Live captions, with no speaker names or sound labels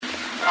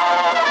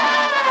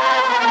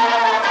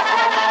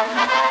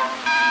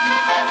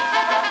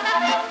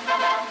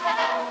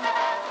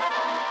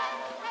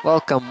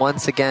Welcome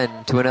once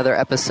again to another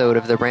episode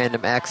of the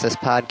Random Access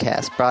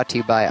Podcast, brought to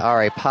you by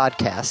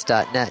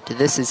rapodcast.net.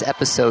 This is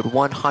episode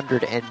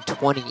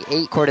 128,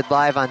 recorded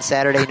live on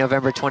Saturday,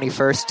 November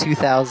 21st,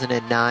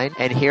 2009.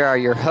 And here are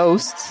your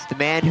hosts, the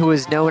man who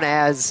is known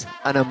as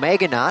an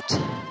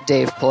Omeganaut,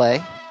 Dave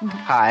Play.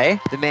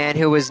 Hi. The man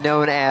who was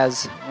known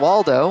as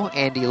Waldo,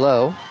 Andy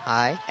Lowe.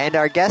 Hi. And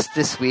our guest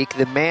this week,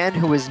 the man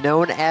who was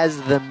known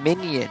as the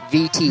Minion,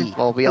 VT.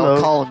 Well, we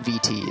all call him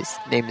VT. His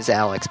name is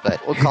Alex,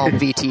 but we'll call him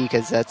VT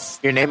because that's...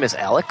 Your name is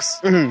Alex?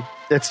 Mm-hmm.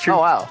 That's true. Oh,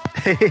 wow.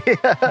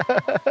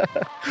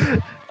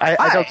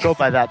 I don't go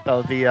by that,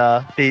 though. The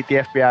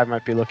FBI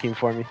might be looking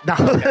for me. No.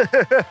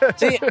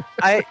 See,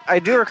 I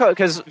do recall,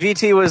 because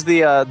VT was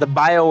the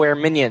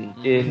BioWare Minion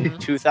in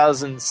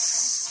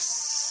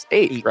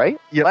 2008, right?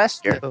 Yep.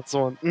 Last year. That's the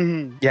one.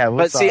 Mm-hmm. Yeah,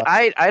 but see,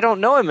 I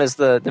don't know him as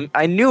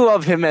I knew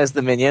of him as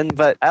the Minion,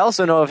 but I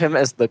also know of him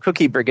as the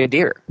Cookie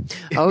Brigadier.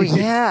 Oh,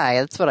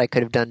 yeah. That's what I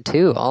could have done,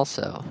 too,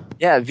 also.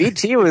 Yeah,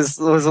 VT was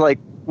like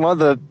one of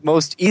the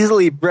most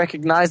easily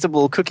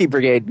recognizable Cookie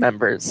Brigade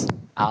members.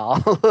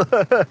 Oh.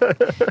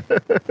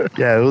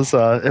 Yeah, it was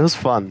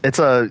fun.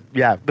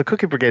 The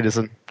Cookie Brigade is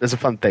a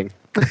fun thing.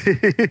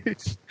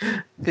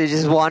 They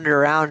just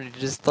wander around and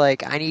just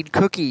like, I need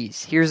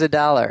cookies. Here's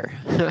 $1.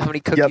 How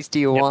many cookies do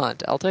you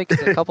want? I'll take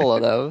a couple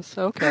of those.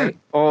 Okay.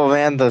 Oh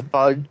man, the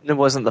fudge. It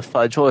wasn't the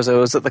fudge. What was it? It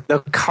was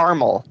the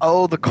caramel.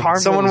 Oh, the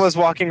caramel. Someone was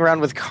walking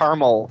around with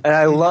caramel, and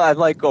I'm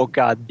like, oh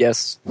god,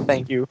 yes,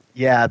 thank you.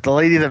 Yeah, the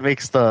lady that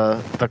makes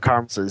the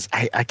caramels is,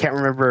 I can't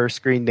remember her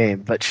screen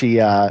name, but she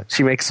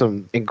makes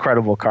some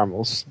incredible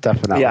caramels,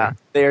 definitely. Yeah,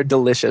 they are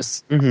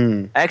delicious.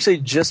 Mm-hmm. I actually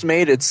just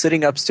made, it's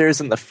sitting upstairs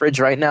in the fridge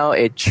right now,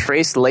 a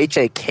tres leche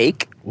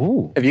cake.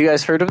 Ooh. Have you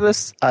guys heard of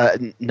this?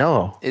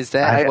 No. Is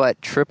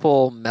that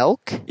triple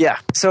milk? Yeah.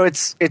 So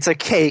it's a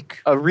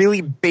cake, a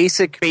really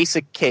basic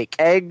cake.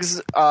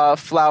 Eggs,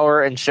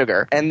 flour, and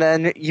sugar. And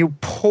then you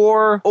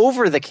pour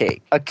over the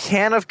cake a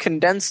can of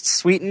condensed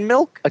sweetened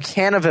milk, a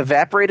can of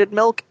evaporated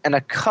milk, and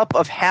a cup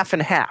of half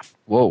and half.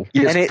 Whoa.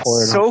 And it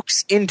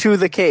soaks into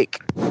the cake.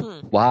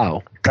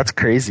 Wow. That's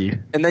crazy.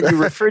 And then you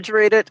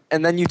refrigerate it,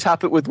 and then you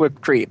top it with whipped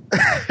cream.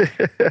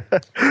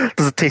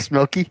 Does it taste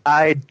milky?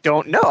 I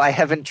don't know. I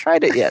haven't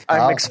tried it yet.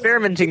 I'm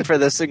experimenting for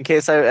this in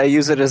case I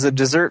use it as a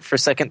dessert for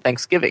second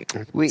Thanksgiving.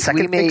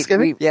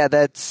 Thanksgiving? Yeah,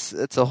 that's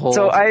a whole...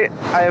 So I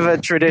have a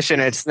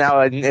tradition. It's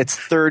now in its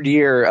third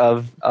year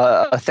of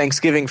a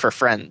Thanksgiving for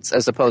friends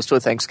as opposed to a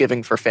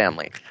Thanksgiving for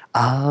family.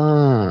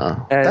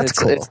 Ah, and that's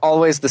cool. It's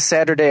always the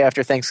Saturday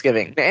after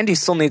Thanksgiving. Andy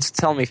still needs to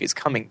tell me if he's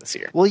coming this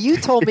year. Well, you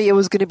told me it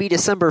was going to be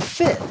December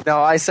 5th.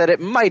 No, I said it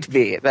might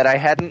be, that I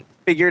hadn't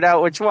figured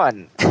out which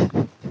one.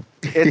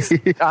 It's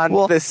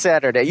on this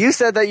Saturday. You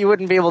said that you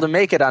wouldn't be able to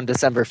make it on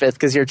December 5th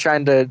because you're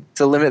trying to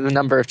limit the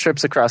number of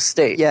trips across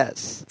state.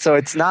 Yes. So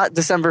it's not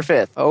December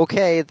 5th.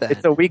 Okay, then.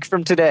 It's a week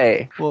from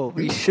today. Well,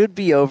 we should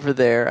be over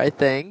there, I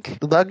think.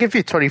 They'll give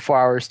you 24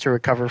 hours to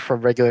recover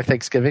from regular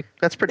Thanksgiving.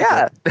 That's pretty good.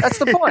 Yeah, that's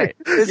the point.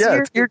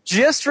 You're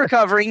just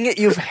recovering.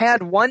 You've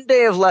had one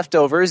day of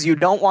leftovers. You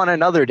don't want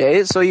another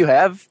day, so you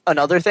have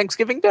another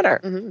Thanksgiving dinner.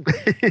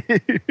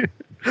 Mm-hmm.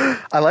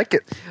 I like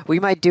it. We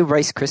might do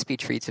Rice Krispie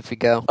treats if we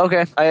go.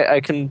 Okay,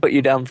 I can put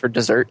you down for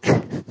dessert.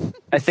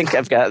 I think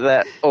I've got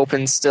that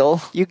open still.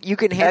 You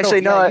can handle.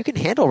 Actually, no, you can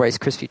handle Rice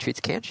Krispie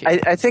treats, can't you?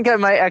 I think I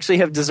might actually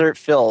have dessert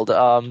filled.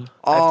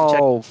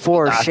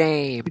 For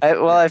shame.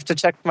 I have to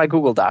check my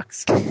Google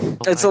Docs.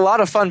 It's a lot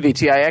of fun,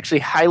 VT. I actually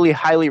highly,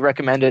 highly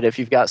recommend it if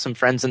you've got some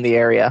friends in the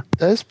area.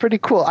 That's pretty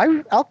cool.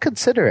 I'll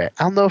consider it.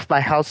 I don't know if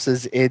my house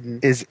is in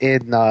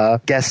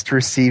guest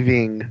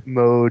receiving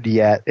mode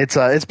yet.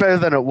 It's better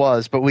than it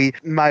was, but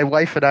my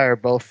wife and I are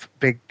both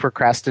big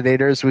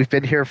procrastinators. We've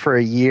been here for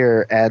a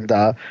year, and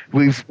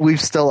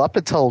we've still, up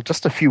until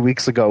just a few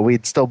weeks ago,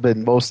 we'd still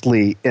been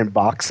mostly in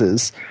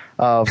boxes.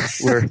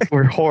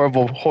 We're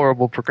horrible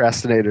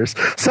procrastinators.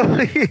 So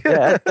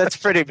yeah, that's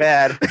pretty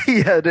bad.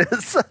 Yeah, it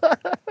is.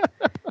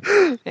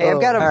 Hey,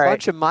 I've got a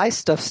bunch of my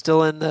stuff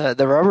still in the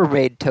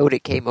Rubbermaid tote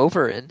it came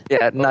over in.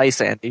 Yeah, nice,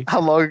 Andy. How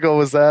long ago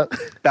was that?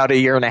 About a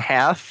year and a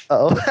half.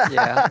 Oh.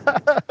 Yeah.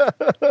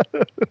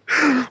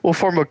 We'll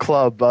form a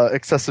club,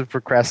 excessive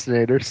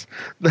procrastinators.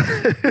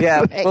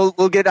 Yeah,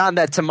 we'll get on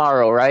that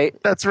tomorrow, right?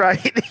 That's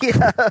right.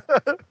 Yeah.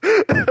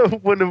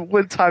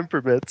 when time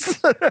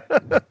permits.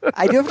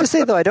 I do have to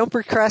say, though, I don't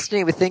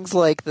procrastinate with things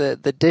like the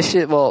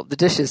dishes. Well, the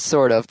dishes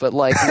sort of, but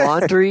like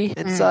laundry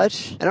and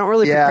such. I don't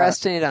really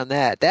procrastinate on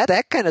that.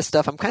 That kind of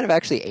stuff I'm kind of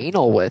actually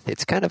anal with.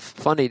 It's kind of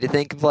funny to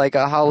think of like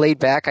how laid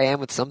back I am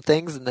with some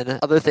things, and then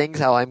other things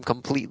how I'm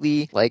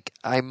completely like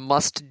I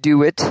must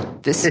do it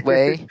this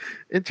way.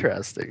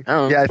 Interesting.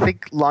 Yeah, I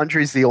think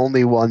laundry's the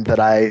only one that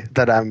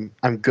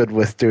I'm good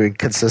with doing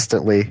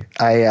consistently.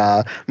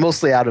 I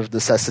mostly out of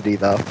necessity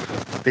though.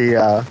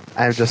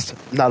 I'm just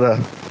not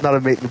a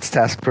maintenance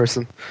task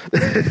person.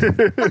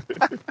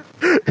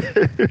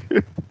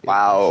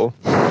 Wow.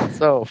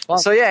 So fun.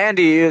 So yeah,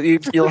 Andy,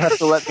 you'll have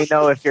to let me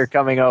know if you're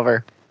coming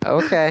over.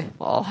 Okay.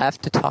 Well, I'll have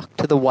to talk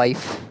to the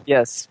wife.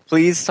 Yes,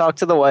 please talk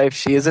to the wife.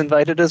 She is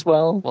invited as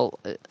well. Well,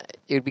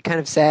 it would be kind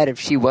of sad if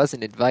she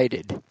wasn't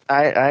invited.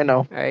 I know.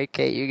 All right,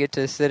 Kate, you get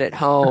to sit at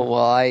home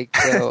while I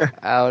go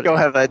out. Go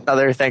have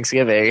another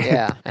Thanksgiving.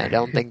 Yeah, I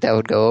don't think that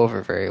would go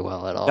over very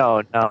well at all.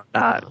 No,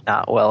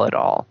 not well at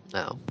all.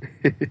 No.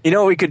 You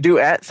know what we could do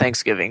at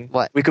Thanksgiving?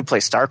 What? We could play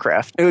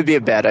StarCraft. It would be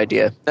a bad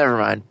idea. Never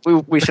mind.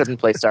 We shouldn't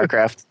play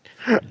StarCraft.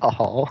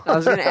 Oh. I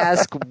was going to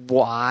ask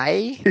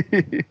why.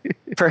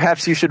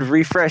 Perhaps you should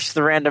refresh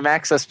the random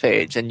access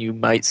page and you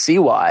might see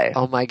why.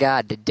 Oh my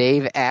god, did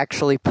Dave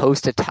actually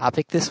post a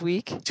topic this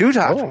week? 2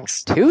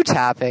 topics. 2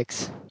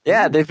 topics?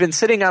 Yeah, they've been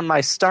sitting on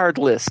my starred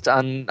list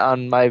on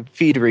my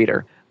feed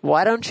reader.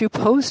 Why don't you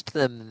post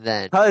them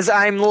then? Because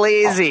I'm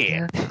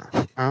lazy.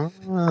 I've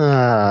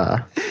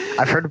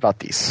heard about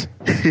these.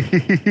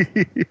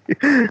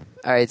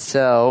 All right,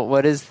 so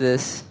what is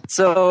this?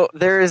 So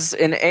there's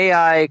an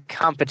AI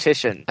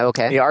competition.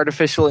 Okay. The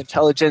Artificial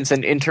Intelligence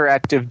and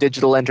Interactive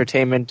Digital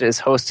Entertainment is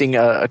hosting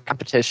a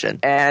competition.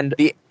 And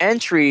the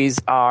entries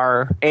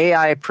are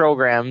AI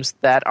programs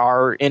that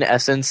are, in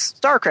essence,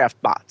 StarCraft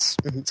bots.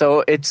 Mm-hmm.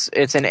 So it's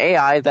an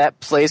AI that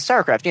plays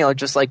StarCraft,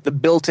 just like the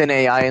built-in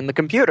AI in the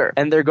computer.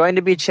 And they're going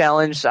to be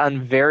challenged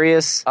on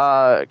various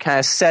kind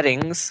of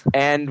settings,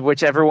 and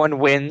whichever one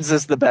wins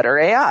is the better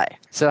AI.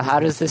 So how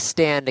does this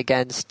stand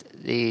against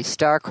the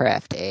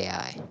StarCraft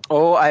AI?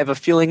 Oh, I have a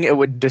feeling it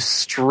would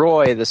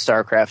destroy the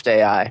StarCraft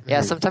AI.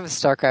 Yeah, sometimes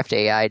StarCraft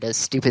AI does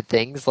stupid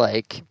things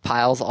like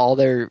piles all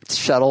their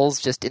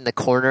shuttles just in the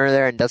corner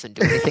there and doesn't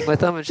do anything with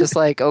them. It's just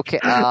like, okay,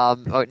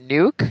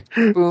 nuke?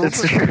 Boom.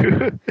 That's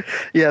true.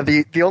 Yeah,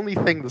 the only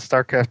thing the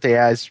StarCraft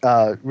AI is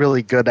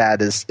really good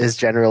at is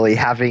generally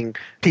having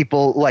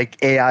people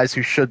like AIs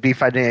who should be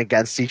fighting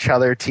against each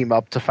other team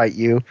up to fight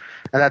you.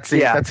 And that's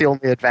the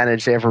only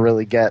advantage they ever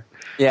really get.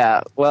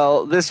 Yeah,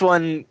 well, these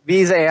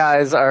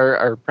AIs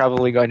are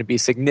probably going to be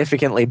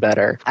significantly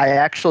better.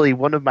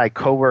 One of my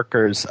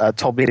coworkers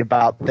told me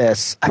about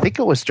this. I think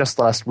it was just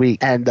last week,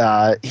 and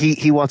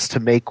he wants to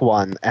make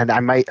one, and I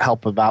might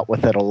help him out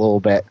with it a little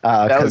bit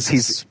because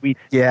he's sweet.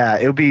 Yeah,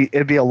 it'd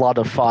be a lot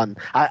of fun.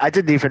 I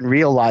didn't even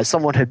realize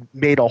someone had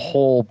made a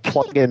whole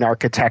plug-in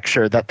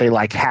architecture that they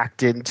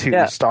hacked into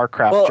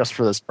StarCraft just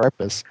for this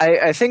purpose.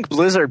 I think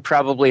Blizzard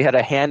probably had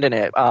a hand in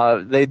it.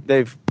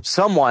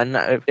 Someone,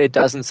 it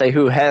doesn't say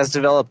who, has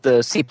developed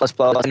the C++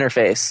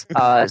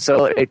 interface.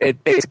 So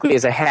it basically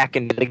is a hack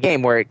into the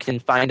game where it can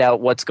find out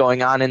what's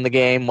going on in the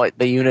game, what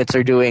the units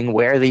are doing,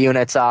 where the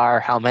units are,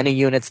 how many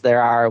units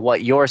there are,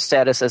 what your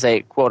status as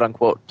a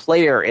quote-unquote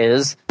player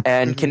is,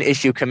 and can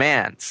issue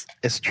commands.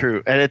 It's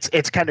true, and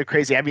it's kind of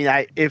crazy. I mean,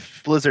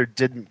 if Blizzard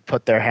didn't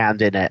put their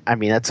hand in it, I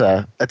mean, that's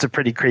a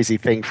pretty crazy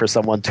thing for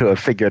someone to have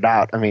figured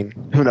out. I mean,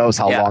 who knows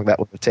how long that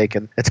would have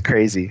taken? It's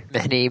crazy.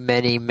 Many,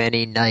 many,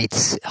 many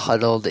nights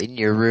huddled in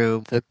your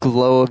room, the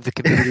glow of the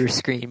computer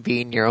screen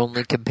being your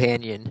only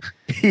companion.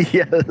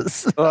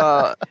 Yes.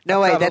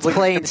 No, wait, that's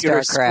playing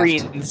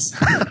StarCraft.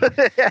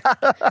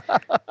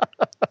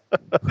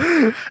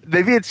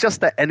 Maybe it's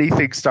just that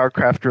anything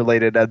StarCraft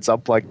related ends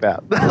up like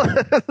that.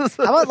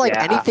 How about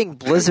anything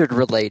Blizzard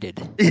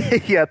related?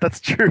 Yeah, that's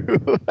true.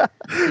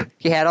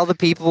 You had all the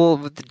people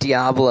with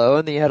Diablo,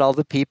 and then you had all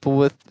the people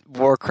with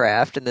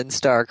Warcraft, and then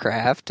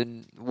StarCraft,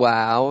 and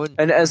WoW.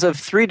 And as of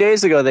 3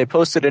 days ago, they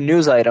posted a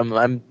news item.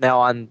 I'm now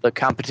on the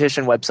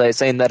competition website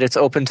saying that it's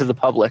open to the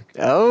public.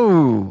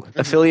 Oh.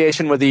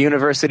 Affiliation with the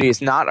university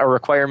is not a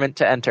requirement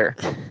to enter.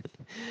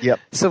 Yep.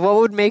 So what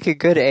would make a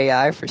good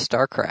AI for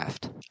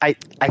StarCraft? I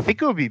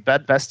think it would be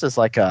best as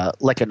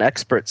an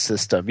expert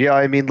system. You know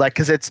what I mean?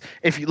 Because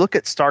if you look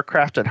at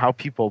StarCraft and how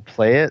people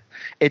play it,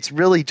 it's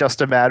really just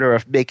a matter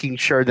of making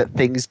sure that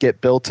things get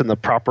built in the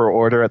proper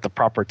order at the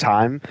proper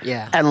time.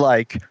 Yeah. And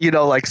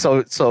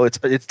so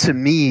it's to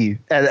me,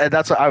 and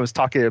that's what I was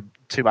talking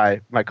to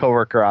my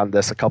coworker on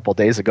this a couple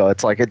days ago.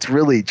 It's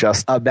really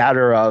just a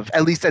matter of,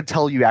 at least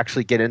until you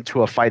actually get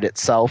into a fight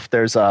itself,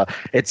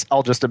 it's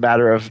all just a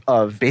matter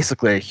of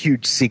basically a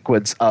huge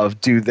sequence of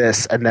do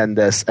this and then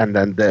this and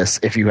then this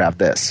if you have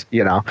this,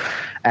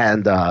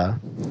 and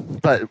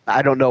but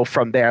I don't know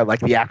from there,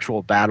 the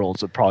actual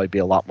battles would probably be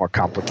a lot more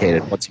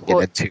complicated once you get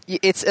into.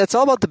 It's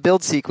all about the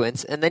build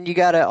sequence, and then you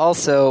got to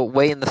also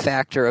weigh in the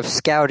factor of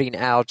scouting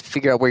out to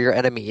figure out where your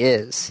enemy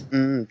is.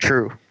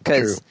 True.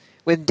 Because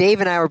when Dave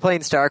and I were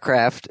playing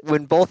StarCraft,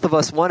 when both of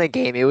us won a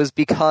game, it was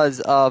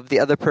because of the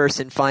other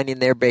person finding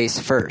their base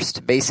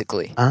first,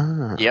 basically.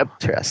 Yep.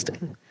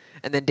 Interesting.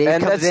 And then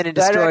Dave comes in and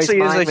destroys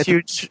mine with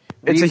It's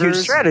a huge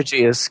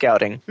strategy is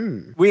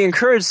scouting. We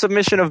encourage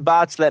submission of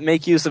bots that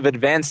make use of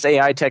advanced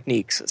AI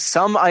techniques.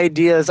 Some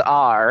ideas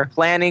are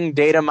planning,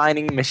 data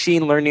mining,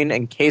 machine learning,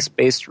 and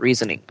case-based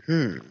reasoning.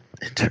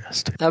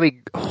 Interesting. That'd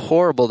be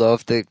horrible, though,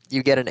 if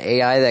you get an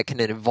AI that can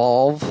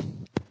evolve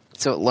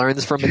so it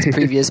learns from its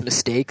previous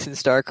mistakes in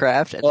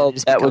StarCraft. And Well, then it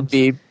just that would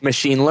be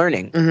machine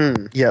learning,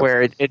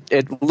 where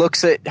it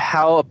looks at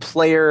how a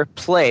player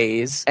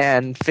plays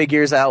and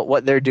figures out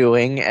what they're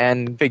doing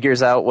and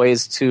figures out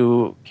ways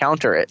to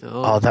counter it.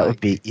 Oh, that would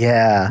be,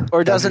 yeah.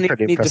 Or doesn't That'd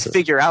be even need impressive. to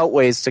figure out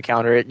ways to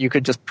counter it. You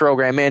could just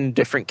program in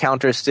different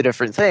counters to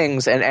different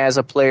things, and as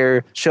a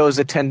player shows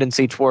a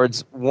tendency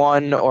towards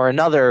one or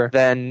another,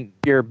 then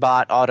your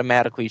bot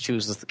automatically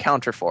chooses the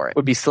counter for it.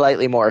 Would be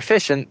slightly more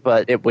efficient,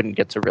 but it wouldn't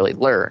get to really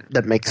learn.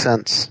 That makes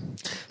sense.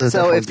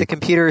 So if the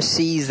computer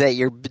sees that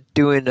you're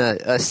doing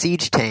a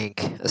siege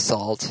tank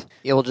assault,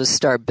 you'll just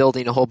start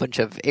building a whole bunch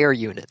of air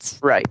units.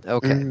 Right.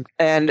 Okay.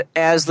 And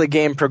as the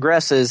game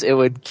progresses, it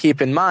would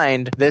keep in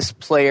mind this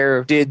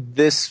player did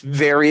this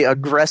very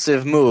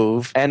aggressive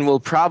move and will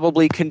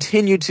probably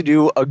continue to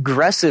do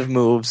aggressive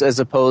moves as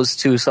opposed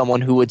to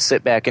someone who would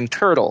sit back and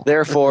turtle.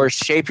 Therefore,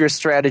 shape your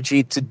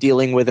strategy to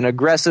dealing with an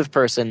aggressive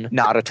person,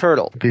 not a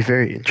turtle. It'd be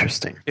very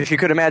interesting. If you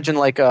could imagine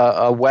like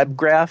a web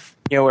graph,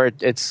 where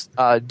it's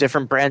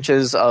different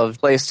branches of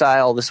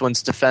playstyle. This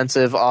one's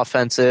defensive,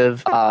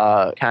 offensive,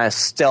 kind of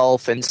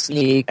stealth and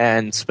sneak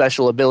and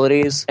special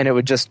abilities, and it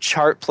would just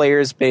chart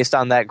players based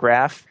on that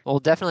graph. We'll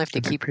definitely have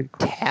to keep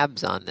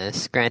tabs on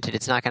this. Granted,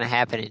 it's not going to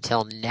happen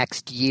until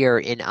next year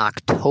in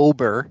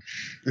October.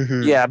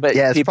 Yeah, but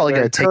Yeah, it's people probably are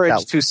gonna take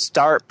encouraged that- to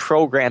start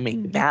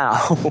programming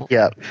now.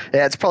 Yeah,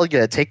 it's probably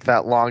going to take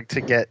that long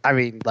to get. I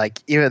mean, like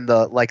even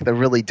the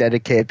really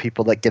dedicated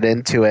people that get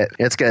into it,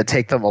 it's going to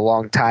take them a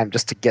long time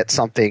just to get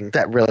something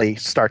that really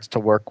starts to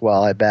work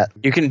well. I bet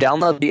You can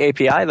download the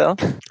API, though.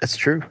 that's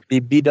true. The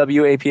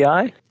BW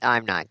API.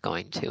 I'm not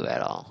going to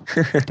at all.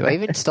 Do I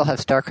even still have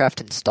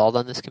StarCraft installed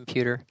on this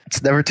computer?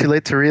 It's never too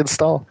late to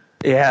reinstall.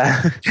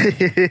 Yeah.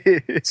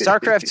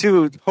 StarCraft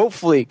 2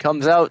 hopefully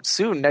comes out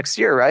soon, next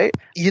year, right?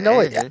 You know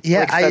it.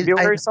 Yeah, Like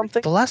February or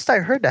something? The last I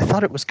heard, I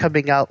thought it was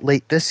coming out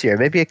late this year.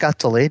 Maybe it got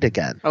delayed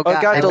again. Oh,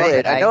 it got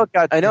delayed. I know it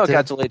got It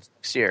did? delayed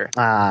next year.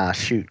 Ah,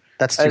 shoot.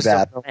 That's I too just don't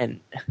bad. know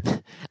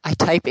when. I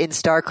type in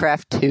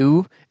StarCraft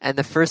 2, and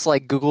the first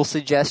Google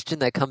suggestion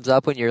that comes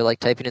up when you're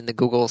typing in the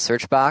Google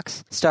search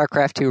box,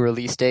 StarCraft 2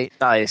 release date.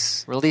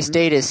 Nice. Release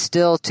date is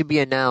still to be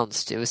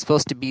announced. It was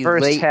supposed to be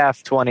First late.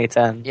 half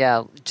 2010.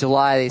 Yeah,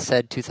 July they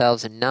said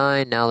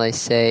 2009. Now they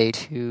say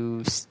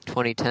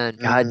 2010.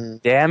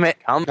 God damn it.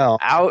 Come No.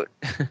 out.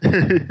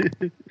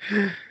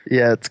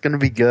 Yeah, it's going to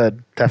be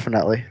good.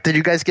 Definitely. Did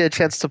you guys get a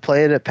chance to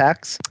play it at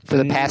PAX? For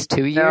the past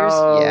 2 years?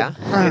 No.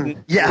 Yeah.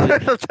 Yeah,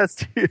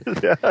 that's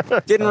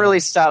Didn't really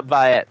stop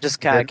by it. Just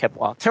kind of kept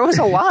walking. There was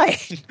a line.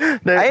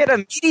 I had a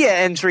media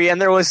entry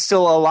and there was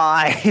still a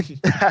line.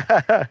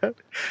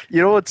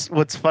 You know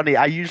what's funny?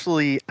 I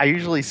usually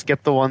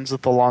skip the ones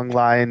with the long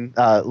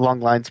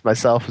lines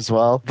myself as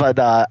well. But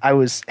I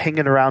was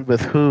hanging around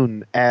with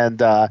Hoon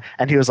and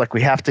he was like,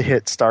 "We have to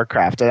hit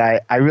StarCraft,"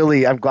 and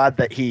I'm glad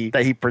that he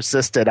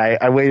persisted.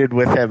 I waited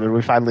with him and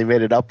we finally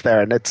made it up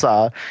there, and it's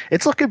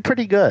looking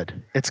pretty good.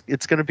 It's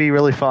going to be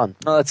really fun.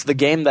 Well, it's the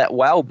game that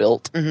WoW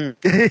built.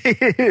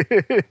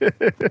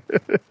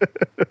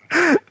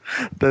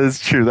 That is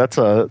true. That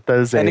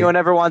is Anyone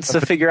ever wants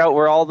to figure out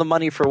where all the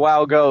money for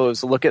WoW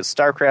goes, look at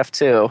StarCraft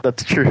 2.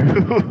 That's true.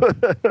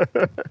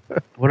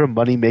 What a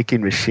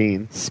money-making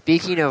machine.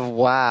 Speaking of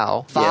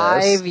WoW,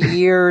 5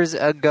 years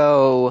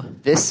ago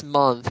this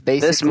month,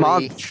 basically. This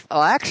month?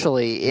 Oh,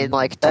 actually, in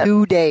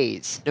 2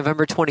 days,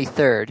 November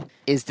 23rd,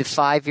 is the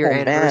 5-year Oh,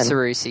 man.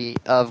 anniversary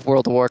of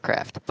World of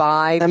Warcraft.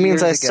 5 That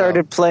means years I ago.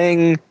 started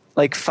playing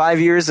 5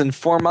 years and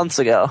 4 months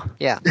ago.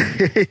 Yeah.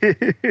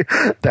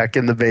 Back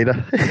in the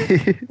beta.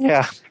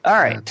 Yeah. All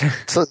right.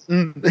 So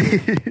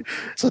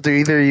do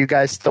either of you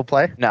guys still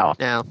play? No.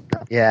 Now,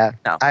 Yeah.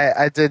 No.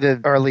 I did it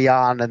early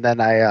on, and then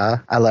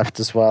I left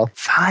as well.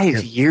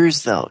 5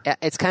 years, though. yeah,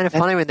 it's kind of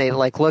funny when they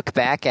look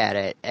back at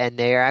it and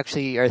they are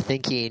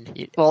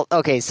thinking. Well,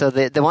 okay, so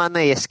the one on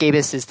the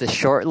Escapist is the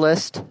short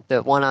list.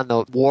 The one on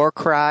the War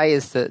Cry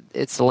is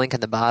it's the link in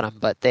the bottom.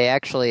 But they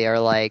actually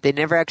are they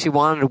never actually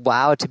wanted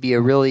WoW to be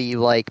a really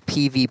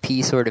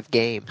PvP sort of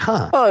game.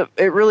 Huh. Well,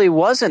 it really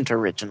wasn't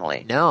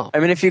originally. No. I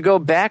mean, if you go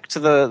back to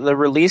the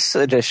release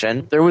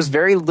edition, there was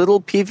very little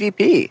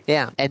PvP.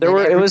 Yeah, and There then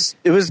were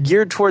it was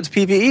geared towards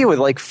PvE with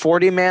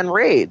 40-man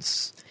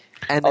raids.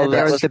 And then Oh, there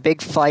that was was- the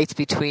big fights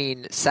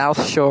between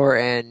South Shore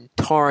and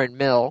Torren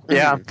Mill.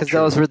 Yeah, Because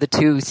those were the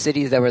two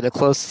cities that were the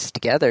closest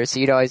together, so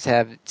you'd always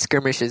have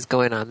skirmishes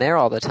going on there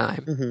all the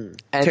time. Mm-hmm.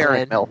 And Terran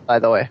then- Mill, by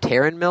the way.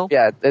 Terran Mill?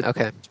 Yeah.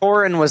 Okay.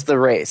 Torren was the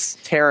race.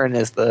 Terran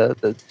is the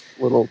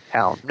little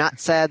town. I'm not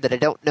sad that I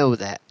don't know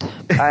that.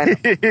 I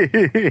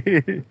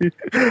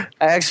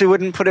actually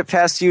wouldn't put it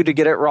past you to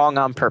get it wrong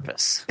on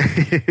purpose.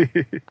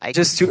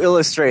 Just to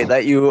illustrate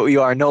that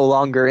you are no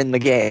longer in the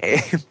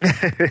game.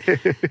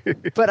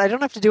 But I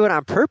don't have to do it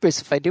on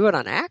purpose if I do it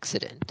on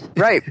accident.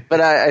 Right,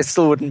 but I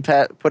still wouldn't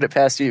put it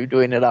past you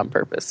doing it on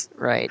purpose.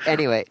 Right.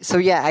 Anyway, so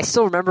yeah, I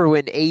still remember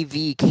when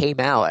AV came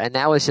out, and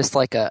that was just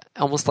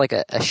almost like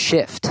a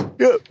shift.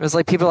 It was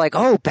like people are like,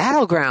 oh,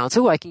 Battlegrounds.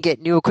 Oh, I can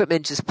get new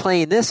equipment just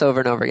playing this over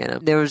and over again.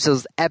 There was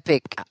those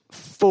epic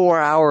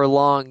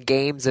 4-hour-long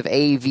games of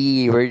AV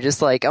where you're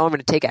just like, oh, I'm going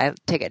to take a nap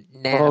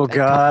and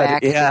come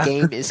back and the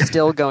game is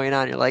still going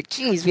on. You're like,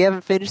 geez, we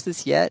haven't finished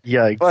this yet.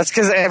 Yeah. Well, it's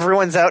because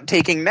everyone's out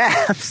taking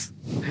naps.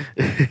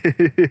 There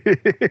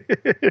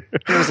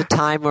was a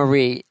time where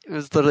it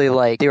was literally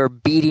like they were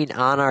beating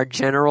on our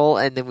general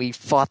and then we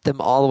fought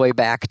them all the way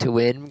back to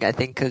win, I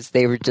think, because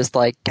they were just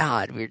like,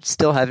 God, we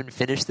still haven't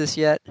finished this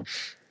yet.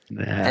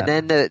 And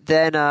then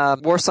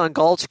Warsong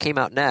Gulch came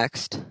out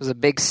next. It was a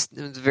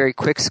very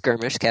quick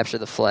skirmish, capture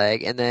the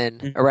flag, and then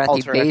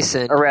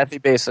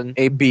Arathi Basin,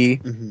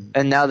 AB,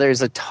 and now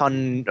there's a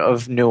ton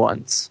of new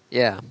ones.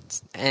 Yeah,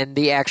 and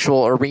the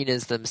actual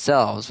arenas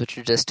themselves, which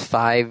are just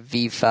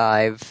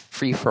 5v5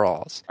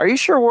 free-for-alls. Are you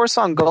sure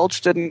Warsong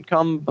Gulch didn't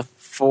come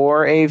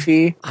before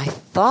AV? I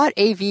thought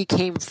AV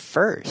came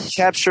first.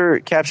 Capture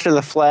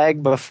the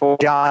flag before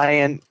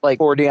giant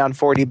 40 on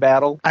 40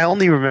 battle. I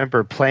only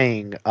remember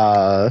playing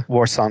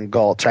Warsong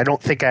Gulch. I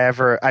don't think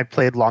I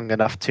played long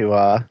enough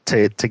to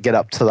get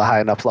up to the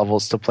high enough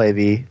levels to play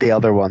the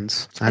other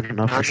ones. I don't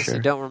know for sure. I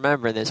don't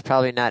remember. There's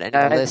probably not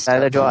any list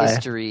of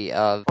history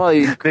of. Well,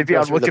 you could maybe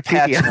on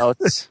Wikipedia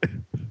notes.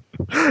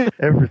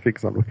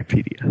 Everything's on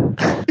Wikipedia.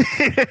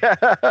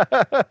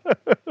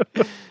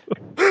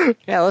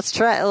 Yeah, let's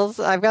try.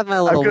 I've got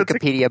my little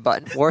Wikipedia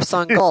button.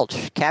 Warsong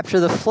Gulch, capture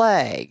the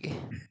flag.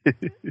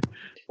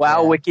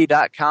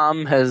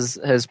 WowWiki.com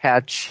has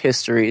patch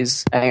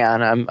histories. Hang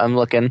on, I'm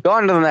looking. Go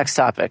on to the next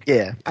topic.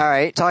 Yeah. All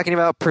right, talking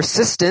about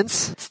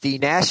persistence. It's the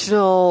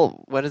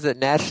National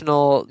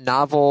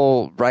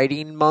Novel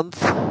Writing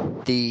Month.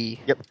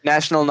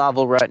 National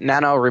Novel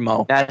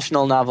NaNoWriMo.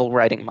 National Novel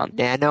Writing Month.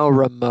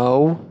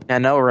 NaNoWriMo.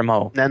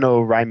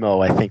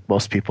 NaNoWriMo, I think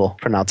most people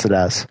pronounce it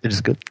as. It is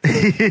good.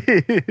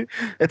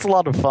 It's a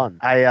lot of fun.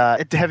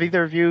 Have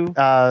either of you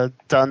done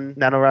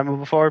NaNoWriMo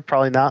before?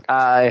 Probably not.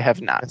 I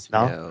have not.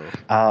 No.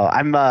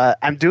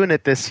 I'm doing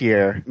it this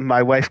year.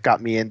 My wife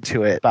got me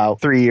into it about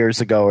 3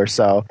 years ago or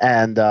so,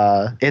 and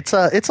it's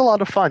a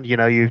lot of fun. You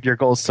know, your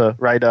goal is to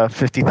write a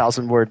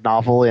 50,000 word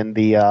novel in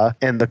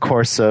the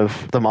course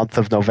of the month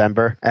of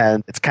November,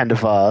 and it's kind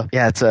of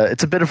it's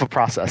a bit of a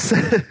process.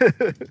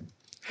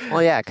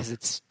 Well, yeah, because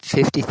it's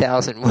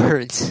 50,000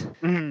 words.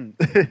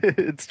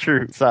 It's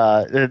true. It's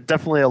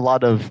definitely a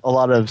lot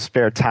of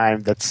spare time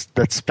that's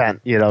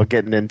spent,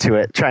 getting into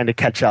it, trying to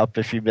catch up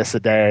if you miss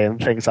a day and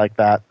things like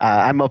that.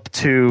 I'm up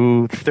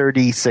to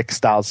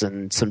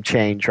 36,000 some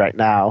change right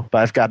now, but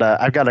I've got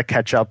to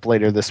catch up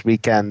later this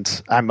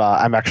weekend. I'm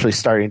actually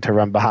starting to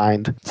run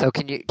behind. So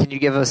can you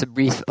give us a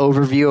brief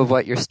overview of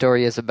what your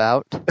story is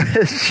about?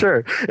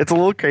 Sure. It's a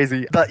little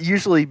crazy. But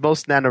usually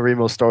most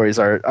NaNoWriMo stories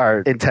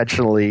are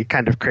intentionally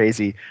kind of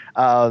crazy.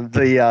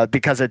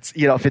 Because it's,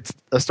 if it's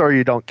a story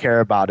you don't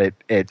care about, it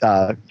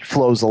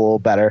flows a little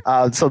better.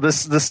 So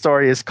this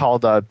story is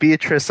called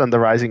Beatrice and the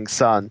Rising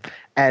Sun.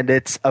 And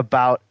it's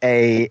about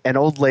an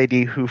old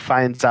lady who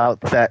finds out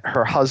that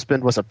her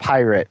husband was a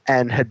pirate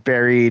and had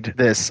buried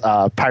this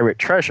pirate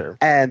treasure.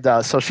 And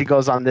so she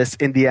goes on this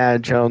Indiana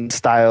Jones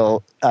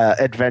style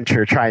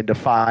adventure trying to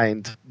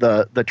find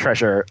the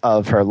treasure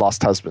of her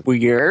lost husband.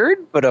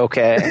 Weird, but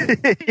okay.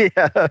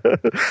 Yeah.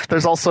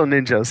 There's also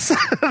ninjas.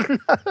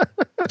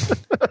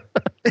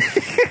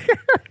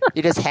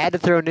 You just had to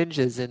throw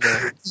ninjas in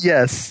there.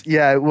 Yes,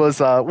 yeah. It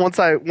was once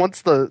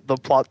the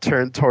plot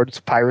turned towards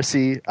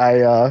piracy,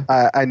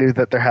 I knew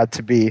that there had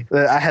to be.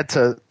 I had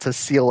to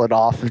seal it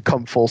off and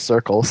come full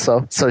circle.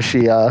 So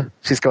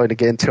she's going to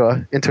get into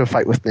a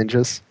fight with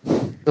ninjas.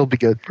 It'll be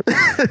good.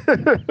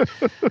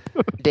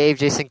 Dave,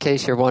 just in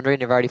case you're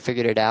wondering, I've already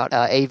figured it out.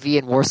 AV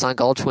and Warsong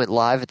Gulch went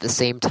live at the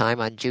same time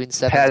on June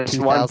 7th, Patch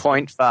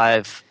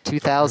 1.5.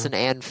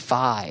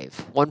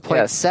 2005.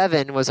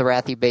 1.7 was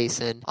Arathi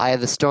Basin. Eye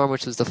of the Storm,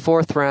 which was the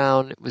 4th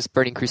round, was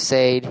Burning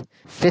Crusade.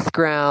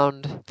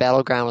 5th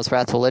battleground was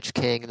Wrathful Lich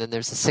King, and then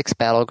there's the 6th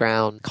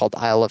battleground called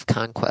Isle of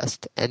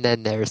Conquest, and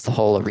then there's the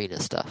whole arena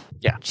stuff.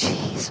 Yeah.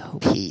 Jeez, oh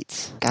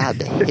Pete. God,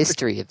 the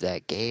history of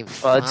that game.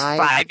 Well, it's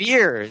 5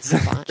 years.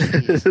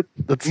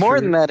 That's more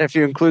true. than that if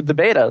you include the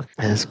beta.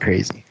 That's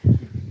crazy.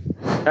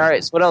 All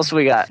right, so what else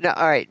we got? No,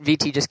 all right,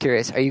 VT, just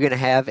curious. Are you going to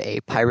have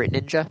a pirate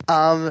ninja?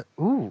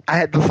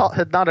 The thought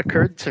had not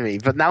occurred to me,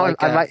 but now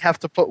I might have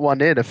to put one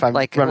in if I'm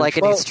like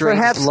running. an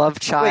estranged love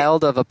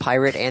child of a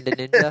pirate and a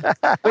ninja.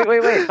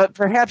 Wait! But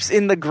perhaps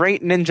in the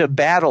Great Ninja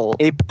Battle,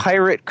 a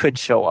pirate could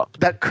show up.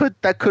 That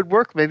could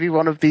work. Maybe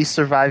one of these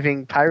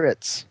surviving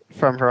pirates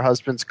from her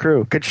husband's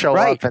crew could show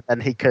up, and then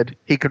he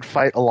could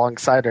fight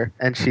alongside her,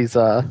 and she's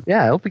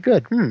it'll be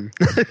good. All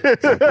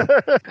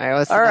right,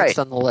 what's next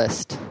on the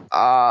list?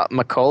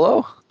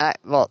 Makolo?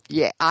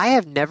 I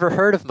have never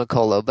heard of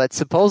Makolo, but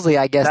supposedly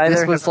I guess Neither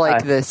this was have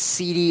like I. the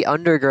seedy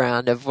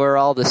underground of where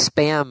all the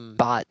spam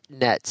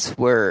botnets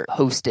were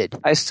hosted.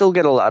 I still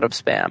get a lot of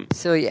spam.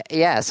 So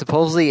yeah,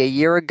 supposedly a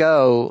year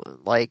ago,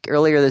 like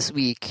earlier this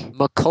week,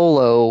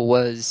 Makolo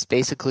was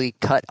basically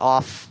cut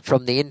off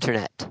from the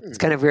internet. It's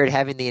kind of weird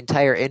having the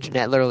entire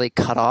internet literally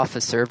cut off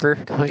a server.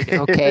 Going,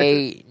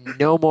 okay,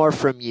 no more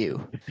from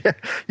you.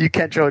 You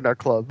can't join our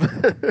club.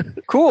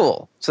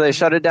 Cool. So they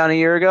shut it down a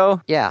year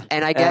ago? Yeah,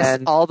 and I guess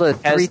And all the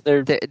has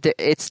three,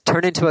 it's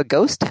turned into a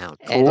ghost town.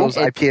 And Those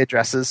it- IP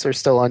addresses are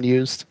still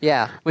unused.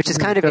 Yeah, which is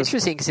kind of Because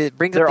interesting because it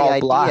brings they're up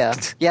the all idea.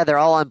 blocked. Yeah, they're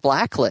all on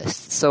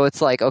blacklists. So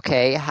it's like,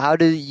 okay, how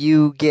do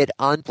you get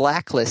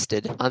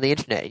unblacklisted on the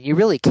internet? And you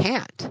really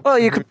can't. Well,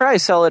 you could probably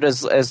sell it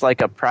as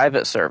like a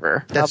private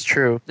server. That's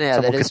true. Yeah,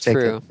 Someone that is could take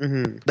true. it.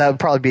 Mhm. That would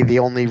probably be the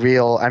only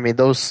real. I mean,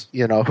 those.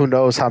 Who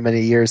knows how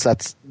many years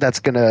that's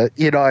gonna.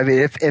 I mean,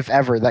 if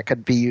ever that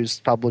could be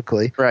used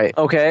publicly. Right.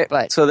 Okay.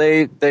 But- so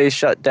they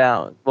shut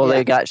down. Well, Yeah.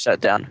 they got shut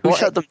down. Who Well,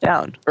 shut them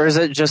down? Or is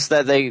it just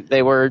that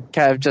they were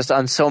kind of just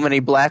on so many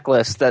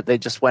blacklists that they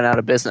just went out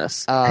of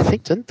business? I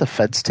think didn't the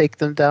feds take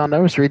them down? I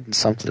was reading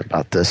something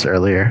about this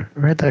earlier.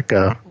 Where'd that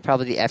go?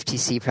 Probably the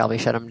FTC probably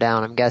shut them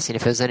down. I'm guessing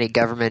if it was any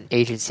government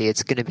agency,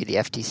 it's going to be the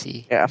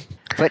FTC. Yeah.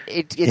 But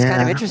it's kind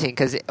of Yeah. interesting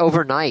because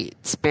overnight,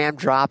 spam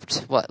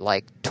dropped,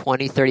 like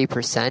 20,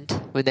 30%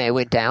 when they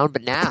went down.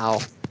 But now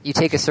you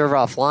take a server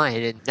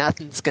offline and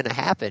nothing's going to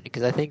happen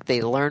because I think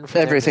they learn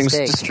from Everything's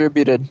their mistake.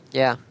 distributed.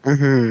 Yeah.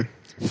 Mm-hmm.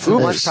 So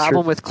one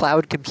problem with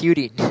cloud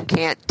computing. You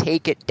can't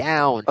take it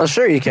down. Oh,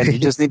 sure you can. You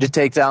just need to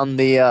take down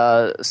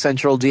the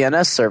central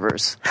DNS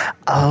servers.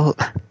 Oh,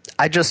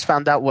 I just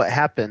found out what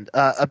happened.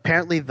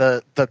 Apparently,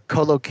 the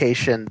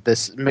co-location,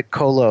 this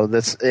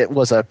McColo, it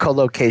was a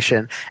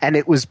co-location, and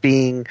it was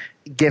being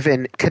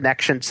given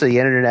connection to the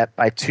internet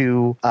by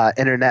two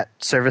internet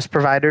service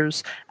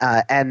providers.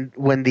 And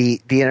when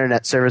the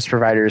internet service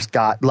providers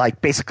got,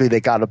 basically they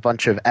got a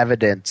bunch of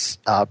evidence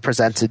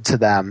presented to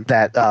them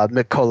that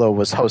McColo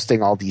was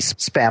hosting all these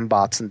spam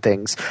bots and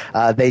things,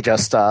 they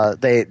just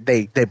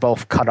they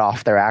both cut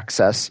off their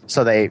access.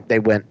 So they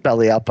went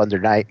belly up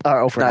overnight.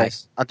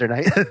 Nice.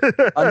 Undernight.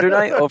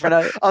 Undernight?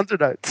 Overnight?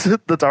 Undernight.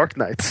 The Dark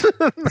Knight.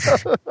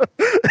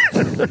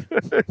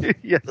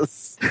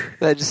 Yes.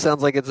 That just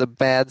sounds like it's a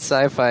bad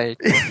sci-fi.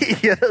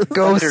 Yes.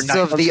 Ghosts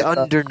Undernight. of the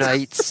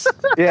Undernights.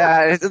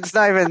 Yeah, it's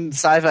not even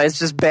sci-fi. It's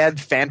just bad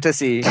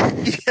fantasy.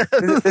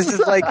 This is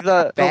like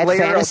the Bad layer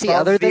fantasy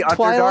above other than the Underdark.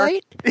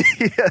 Twilight?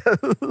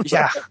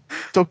 Yeah.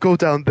 Don't go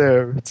down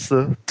there. It's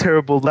the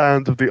terrible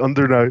land of the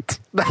Undernight.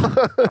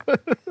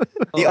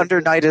 The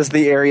Undernight is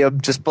the area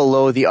just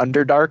below the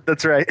Underdark.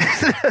 That's right.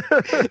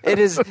 It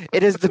is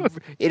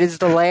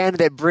the land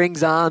that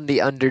brings on the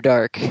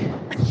Underdark.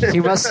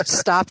 You must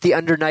stop the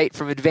Undernight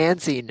from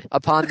advancing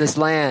upon this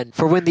land.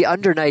 For when the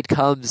Undernight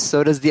comes,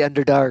 so does the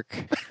Underdark.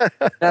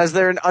 Now, is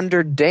there an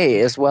Underday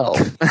as well?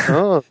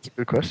 Oh, that's a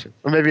good question.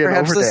 Or maybe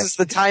Perhaps an this overday. is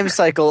the time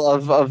cycle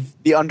of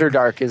the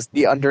Underdark is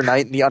the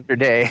Undernight and the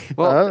Underday.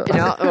 Well,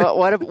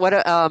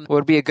 what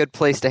would be a good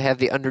place to have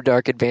the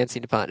Underdark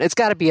advancing upon? It's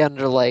got to be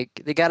under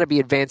they got to be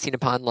advancing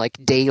upon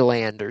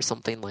Dayland or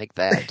something like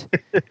that.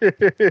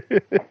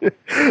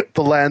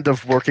 The land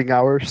of working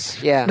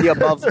hours. Yeah. The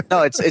above,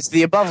 no, it's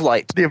the above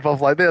light. The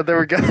above line. Yeah, there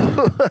we go.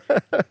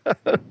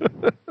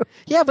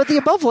 Yeah, but the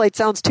above light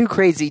sounds too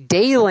crazy.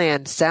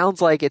 Dayland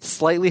sounds like it's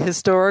slightly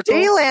historical.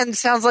 Dayland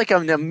sounds like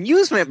an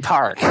amusement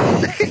park.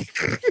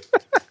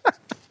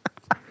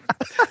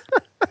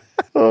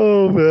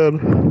 Oh,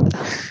 man.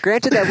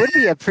 Granted, that would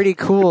be a pretty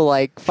cool,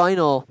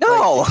 final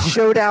No!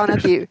 showdown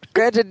at the...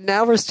 Granted,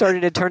 now we're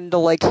starting to turn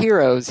into,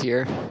 heroes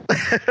here.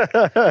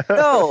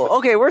 No,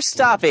 okay, we're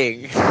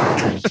stopping.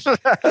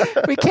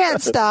 We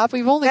can't stop.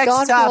 We've only Next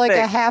gone for, topic.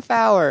 a half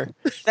hour.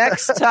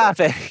 Next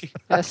topic.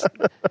 Yes.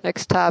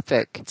 Next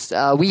topic.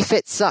 Wii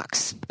Fit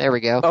sucks. There we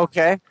go.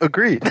 Okay,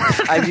 Agreed.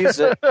 I've used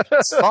it.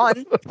 It's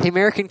fun. The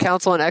American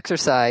Council on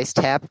Exercise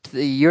tapped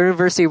the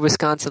University of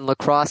Wisconsin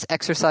Lacrosse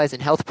Exercise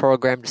and Health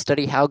Program to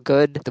study how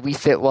good the Wii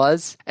Fit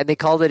was, and they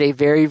called it a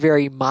very,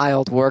 very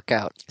mild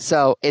workout.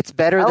 So it's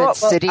better than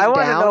sitting I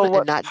wanna down know and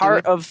what not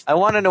part doing... of. I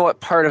want to know what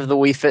part of the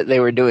Wii Fit they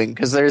were doing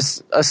because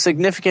there's a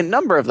significant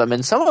number of them,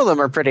 and some of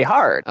them are pretty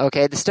hard.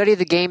 Okay, the study of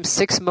the game's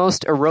 6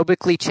 most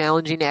aerobically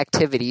challenging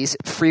activities,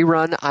 free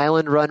run,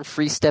 island run,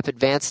 free step,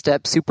 advanced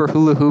step, super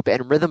hula hoop,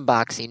 and rhythm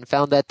boxing,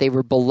 found that they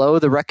were below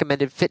the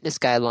recommended fitness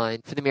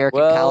guideline for the American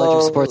College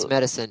of Sports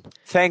Medicine.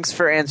 Thanks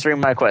for answering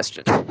my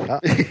question.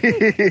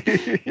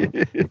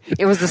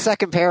 It was the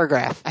second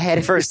paragraph. I had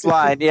it First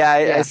line, yeah,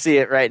 I Yeah. see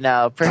it right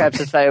now. Perhaps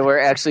if I were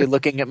actually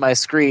looking at my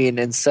screen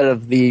instead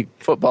of the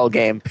football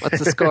game. What's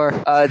the score?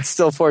 It's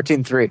still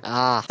 14-3.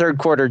 Ah, Third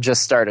quarter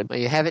just started. well,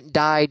 you haven't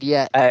died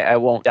yet. I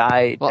won't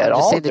die Well, at I'm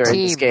just all saying the during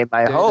this team game, I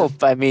during the-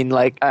 hope. I mean,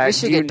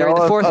 Michigan do you during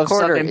know the fourth of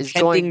quarter some is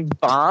impending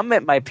bomb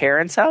at my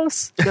parents'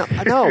 house?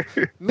 No,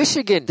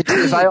 Michigan, the team.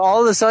 If I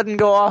all of a sudden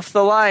go off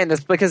the line,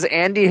 it's because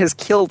Andy has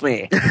killed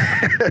me.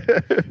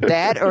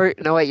 That or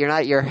no, wait, you're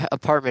not at your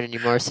apartment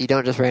anymore, so you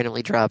don't just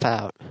randomly drop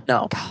out.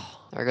 No.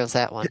 there goes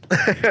that one.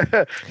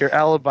 Your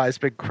alibi's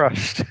been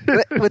crushed.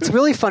 What's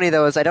really funny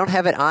though is I don't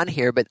have it on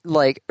here, but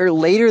like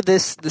later the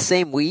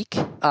same week,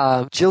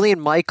 Jillian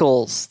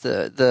Michaels,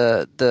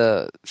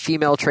 the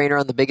female trainer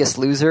on The Biggest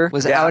Loser,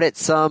 was out at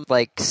some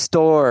like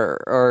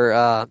store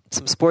or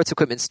some sports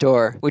equipment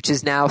store, which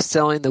is now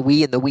selling the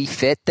Wii and the Wii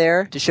Fit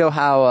there to show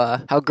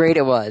how great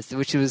it was.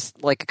 Which was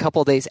like a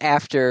couple of days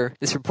after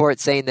this report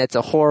saying that's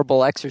a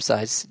horrible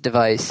exercise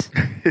device.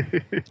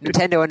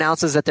 Nintendo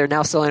announces that they're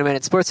now selling them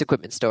in sports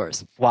equipment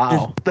stores.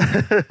 Wow.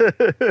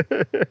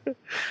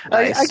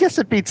 Nice. I guess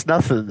it beats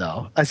nothing,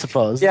 though, I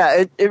suppose.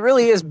 Yeah, it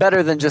really is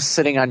better than just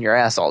sitting on your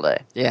ass all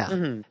day. Yeah.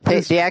 Mhm.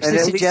 They actually And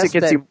at least suggest it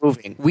gets that you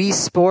moving. Wii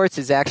Sports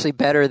is actually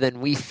better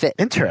than Wii Fit.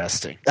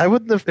 Interesting. I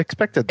wouldn't have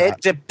expected that.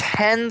 It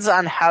depends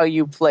on how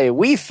you play.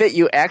 Wii Fit,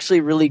 you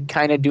actually really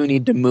kind of do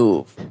need to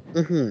move.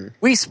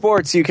 Mm-hmm. Wii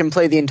Sports, you can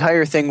play the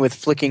entire thing with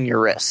flicking your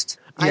wrist.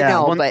 I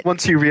know, but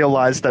once you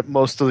realize that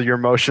most of your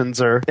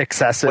motions are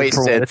excessive for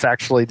Wasted. what it's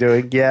actually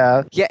doing,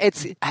 yeah. yeah,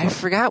 I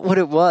forgot what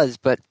it was,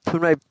 but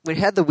when we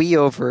had the Wii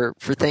over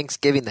for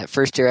Thanksgiving that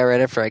first year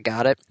right after I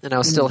got it, and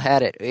I still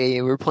had it,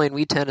 we were playing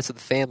Wii tennis with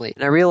the family,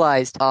 and I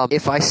realized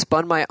if I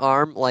spun my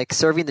arm, like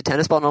serving the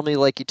tennis ball, normally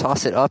like you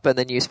toss it up and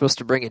then you're supposed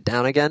to bring it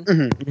down again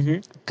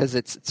because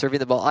it's serving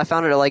the ball. I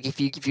found it like if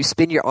you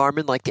spin your arm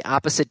in like the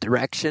opposite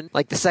direction,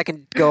 like the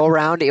second go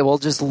around, it will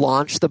just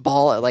launch the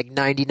ball at like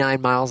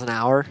 99 miles an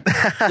hour.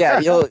 Yeah,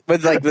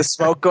 with like the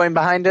smoke going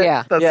behind it.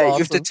 Yeah. That's You have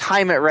awesome. to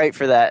time it right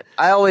for that.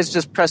 I always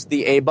just press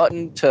the A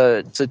button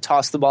to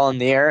toss the ball in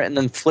the air and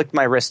then flick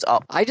my wrist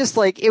up. I just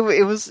like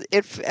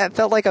it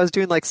felt like I was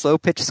doing like slow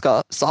pitch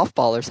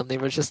softball or something.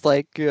 It was just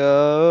like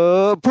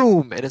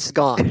boom, and it's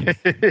gone.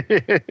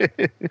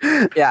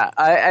 Yeah,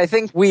 I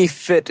think Wii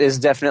Fit is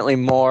definitely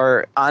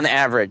more on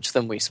average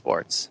than Wii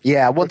Sports.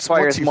 Yeah, once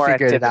Requires you more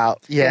figure it activity. out.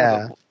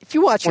 Yeah. but if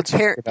you watch Once you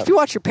figure it out. if you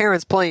watch your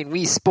parents playing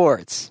Wii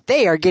Sports,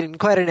 they are getting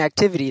quite an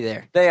activity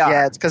there. They are.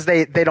 Yeah, it's because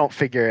they don't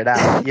figure it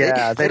out.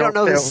 Yeah, they don't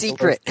know the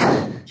secret.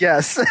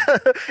 Yes,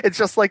 it's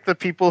just like the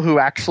people who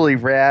actually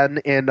ran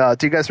in. Do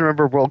you guys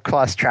remember World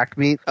Class Track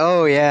Meet?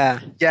 Oh yeah,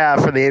 Yeah,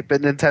 for the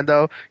 8-bit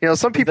Nintendo. You know,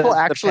 some people The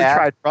actually pad?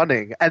 tried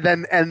running,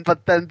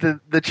 but then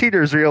the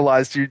cheaters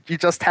realized you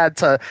just had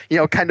to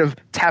kind of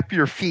tap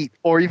your feet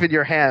or even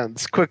your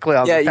hands quickly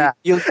on the Yeah, pad.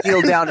 you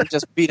kneel down and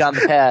just beat on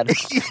the pad.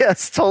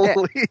 Yes,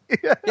 totally.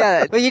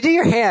 yeah. When you do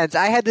your hands,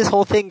 I had this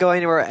whole thing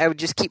going where I would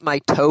just keep my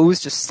toes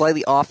just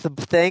slightly off the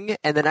thing,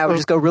 and then I would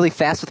just go really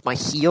fast with my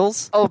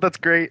heels. Oh, that's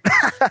great.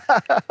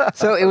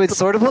 So it would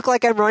sort of look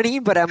like I'm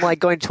running, but I'm like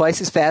going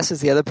twice as fast as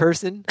the other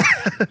person.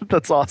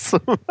 That's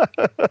awesome. You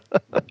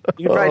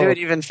could probably do it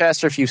even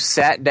faster if you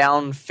sat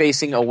down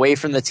facing away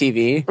from the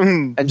TV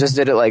and just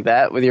did it like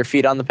that with your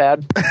feet on the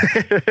pad.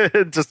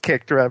 Just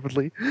kicked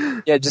rapidly.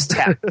 Yeah, just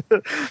tap.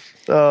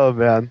 Oh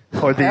man.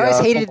 Or the I always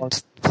hated hold on.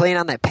 playing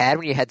on that pad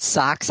when you had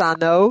socks on,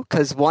 though,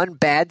 because one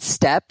bad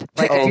step,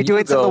 like if you're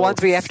doing some of the go ones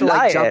where you have to fly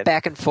like jump it.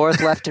 back and forth,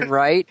 left and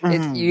right,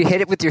 you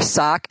hit it with your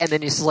sock, and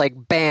then it's just like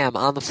bam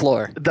on the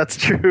floor. That's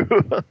true.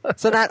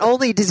 So not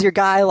only does your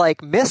guy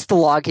like miss the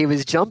log he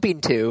was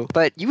jumping to,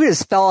 but you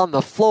just fell on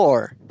the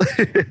floor.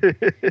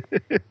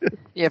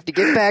 You have to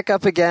get back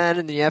up again,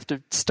 and then you have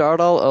to start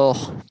all.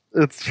 Oh,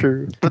 It's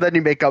true. But then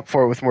you make up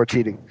for it with more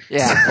cheating.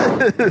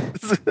 yeah.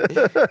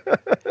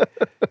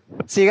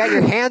 So you got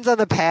your hands on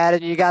the pad,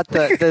 and you got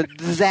the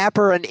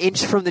zapper an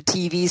inch from the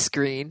TV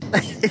screen.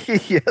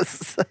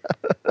 Yes.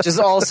 Which is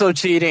also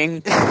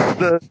cheating.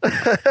 I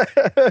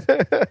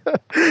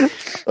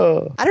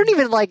don't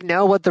even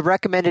know what the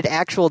recommended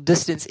actual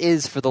distance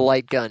is for the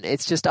light gun.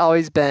 It's just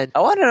always been. I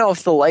want to know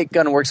if the light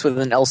gun works with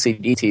an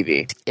LCD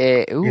TV.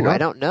 You know? I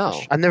don't know.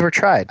 I've never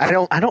tried. I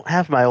don't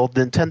have my old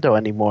Nintendo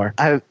anymore.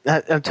 I'm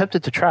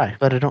tempted to try,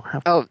 but I don't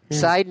have. Oh,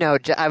 side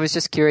note, I was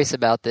just curious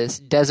about this.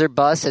 Desert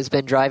Bus has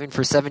been driving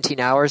for 17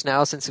 hours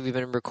now since we've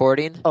been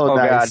recording. Oh, Oh,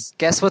 nice.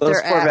 Guess what Those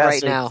they're poor at right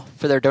bastards. now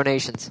for their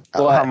donations?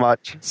 How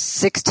much?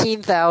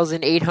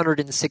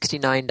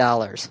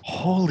 $16,869.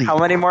 Holy. How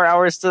many more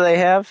hours do they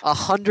have?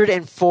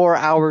 104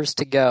 hours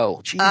to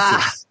go.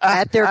 Jesus.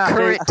 At their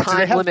current Do they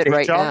time have limit day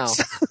right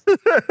jobs?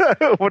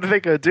 What are they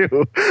going to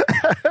do?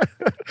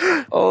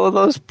 Oh,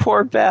 those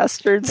poor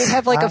bastards. now. They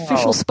have Wow.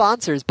 official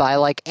sponsors by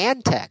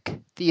Antec,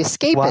 The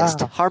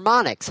Escapist, Wow.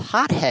 Harmonix,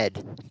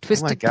 Hothead,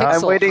 Twisted God. Pixel.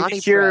 I'm waiting to Honey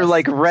hear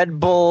Press. Red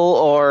Bull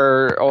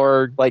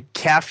or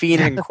Caffeine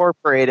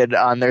Incorporated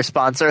on their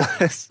sponsor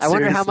list. I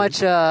wonder how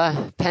Seriously.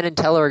 much Penn and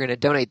Teller are going to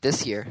donate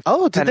this year.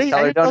 Oh, did Penn they? and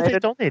Teller I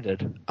didn't know they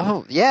donated.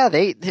 Oh yeah,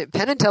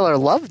 Penn and Teller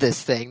love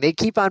this thing. They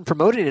keep on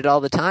promoting it all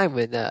the time.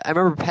 When I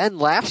remember Penn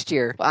last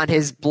year on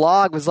his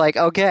blog was like,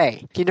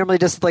 okay, he normally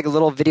does a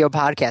little video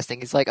podcast thing.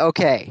 He's like,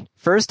 okay,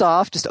 first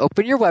off, just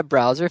open your web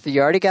browser if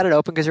you already got it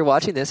open because you're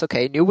watching this.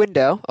 Okay, new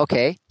window.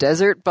 Okay,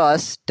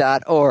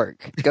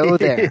 desertbus.org. Go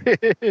there.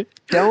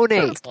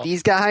 Donate.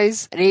 These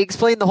guys, and he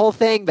explained the whole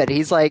thing, but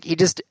he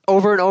just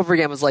over and over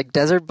again was like,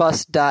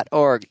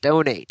 desertbus.org.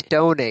 Donate.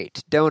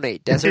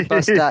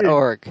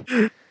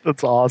 Desertbus.org.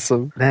 That's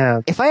awesome,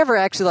 man. If I ever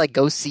actually like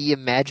go see a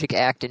magic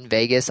act in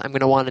Vegas, I'm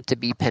gonna want it to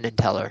be Penn and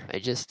Teller.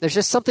 There's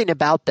just something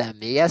about them.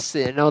 Yes,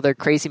 I know they're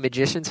crazy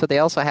magicians, but they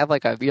also have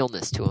like a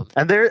realness to them.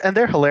 And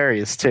they're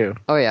hilarious too.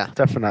 Oh yeah,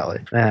 Definitely,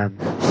 man.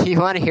 You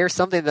want to hear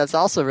something that's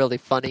also really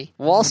funny?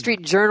 Wall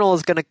Street Journal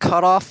is gonna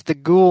cut off the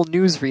Google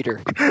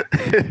newsreader.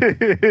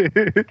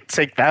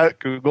 Take that,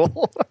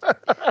 Google.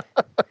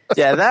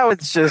 Yeah, that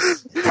was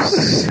just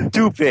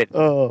stupid.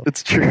 Oh,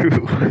 it's true.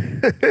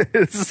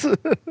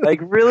 Like,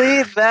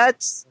 really?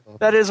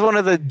 That is one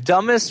of the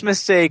dumbest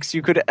mistakes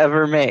you could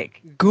ever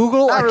make.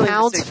 Google Not really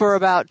accounts mistakes. for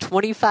about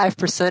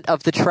 25%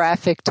 of the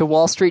traffic to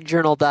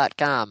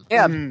WallStreetJournal.com.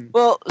 Yeah.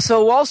 Well,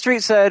 so Wall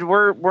Street said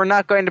we're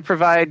not going to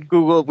provide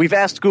Google. We've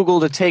asked Google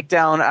to take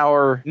down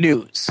our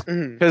news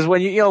because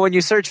when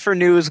you search for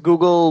news,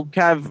 Google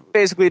kind of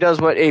basically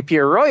does what AP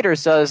or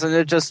Reuters does, and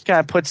it just kind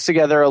of puts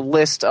together a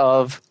list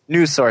of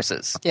news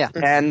sources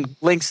and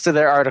links to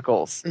their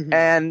articles.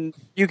 And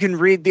you can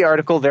read the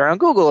article there on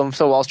Google. And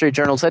so Wall Street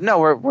Journal said, no,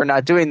 we're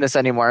not doing this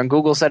anymore. And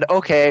Google said,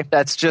 okay,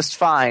 that's just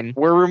fine.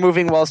 We're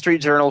removing Wall Street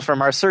Journal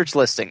from our search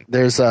listing.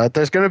 There's going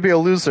to be a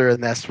loser in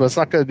this, but it's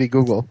not going to be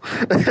Google.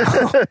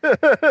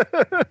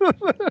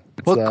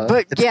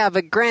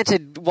 But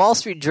granted, Wall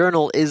Street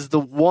Journal is the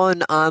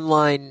one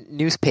online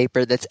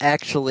newspaper that's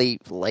actually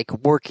like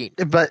working.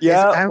 But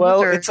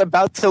it's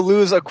about to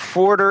lose a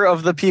quarter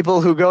of the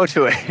people who go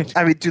to it.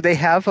 I mean, do they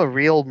have a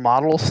real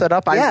model set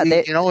up?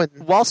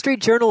 Wall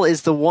Street Journal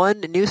is the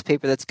one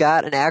newspaper that's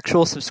got an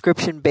actual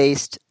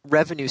subscription-based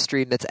revenue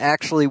stream that's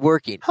actually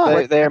working.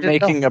 They're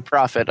making a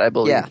profit, I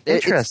believe. Yeah,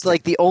 it's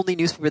like the only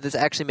newspaper that's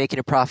actually making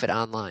a profit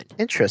online.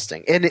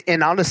 Interesting.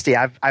 In honesty,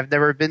 I've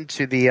never been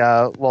to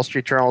the Wall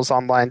Street Journal's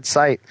online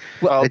site,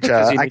 which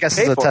I guess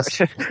is a test.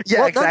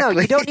 Yeah, exactly.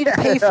 No, you don't need to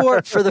pay for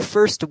it for the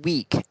first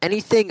week.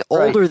 Anything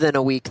older than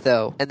a week,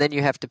 though, and then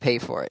you have to pay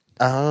for it.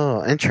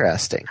 Oh,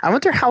 interesting. I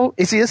wonder how.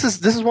 You see, this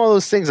is one of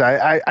those things.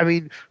 I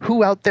mean,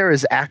 who out there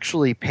is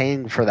actually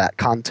paying for that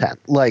content?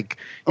 Like,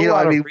 a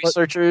lot of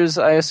researchers,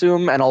 I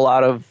assume, and a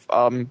lot of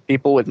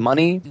people with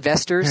money,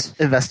 investors,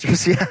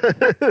 yeah.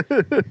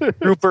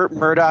 Rupert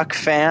Murdoch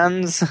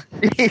fans.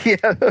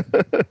 Yeah.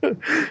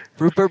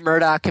 Rupert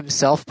Murdoch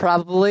himself,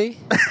 probably.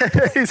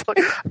 He's like,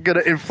 I'm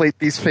gonna inflate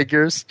these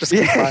figures. Just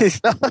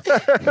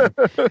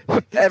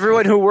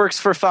Everyone who works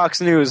for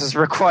Fox News is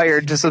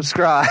required to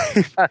subscribe.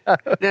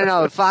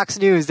 No, Fox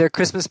News, their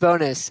Christmas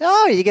bonus.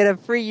 Oh, you get a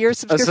free year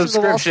subscription to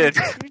the Wall Street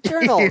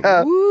Journal.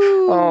 Yeah.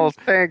 Woo. Oh,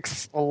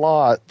 thanks a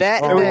lot.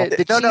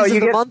 You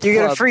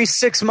get a free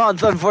 6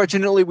 month.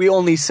 Unfortunately, we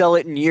only sell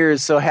it in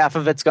years, so half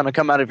of it's going to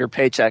come out of your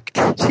paycheck.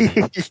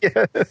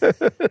 Yeah.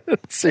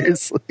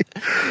 Seriously.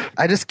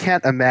 I just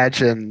can't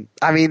imagine.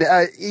 I mean,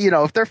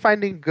 if they're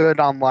finding good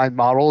online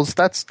models,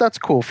 that's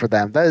cool for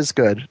them. That is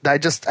good. I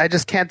just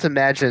can't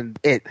imagine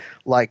it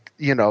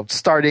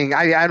starting.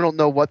 I don't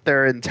know what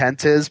their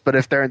intent is, but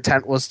if their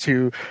intent was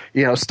to,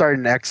 start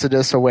an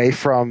exodus away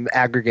from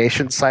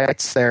aggregation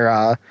sites,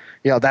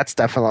 that's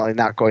definitely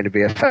not going to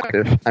be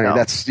effective. I mean,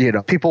 that's,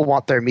 people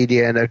want their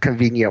media in a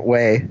convenient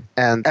way,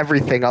 and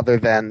everything other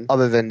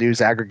than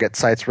news aggregate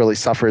sites really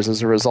suffers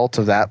as a result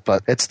of that.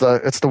 But it's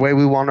the way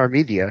we want our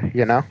media,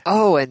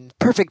 Oh, and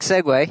perfect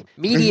segue.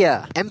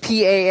 Media,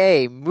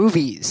 MPAA,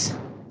 movies.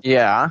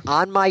 Yeah.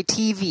 On my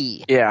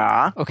TV.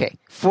 Yeah. Okay.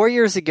 4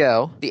 years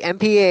ago, the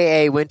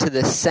MPAA went to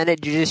the Senate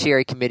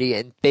Judiciary Committee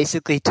and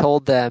basically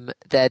told them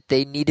that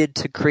they needed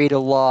to create a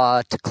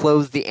law to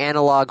close the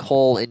analog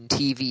hole in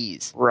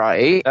TVs.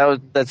 Right.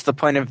 That's the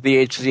point of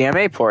the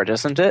HDMI port,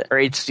 isn't it? Or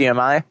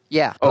HDMI?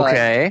 Yeah.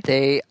 Okay.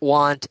 They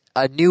want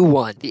a new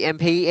one. The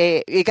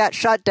MPAA, it got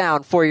shut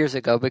down 4 years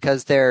ago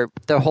because their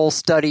whole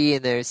study,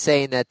 and they're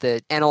saying that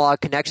the analog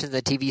connections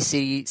in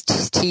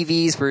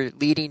TVs were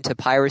leading to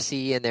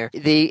piracy, and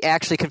they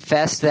actually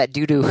confessed that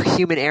due to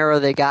human error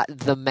they got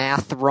the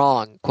math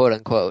wrong, quote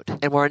unquote,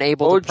 and were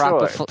unable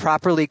to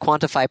properly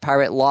quantify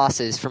pirate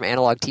losses from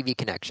analog TV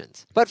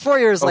connections. But 4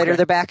 years later,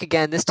 they're back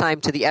again, this time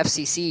to the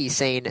FCC,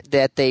 saying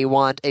that they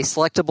want a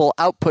selectable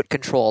output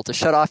control to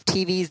shut off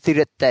TVs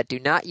that do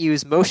not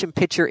use motion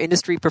picture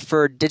industry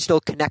preferred digital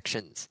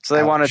connections. So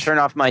they want to turn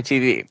off my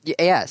TV.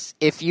 Yes,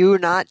 if you're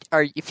not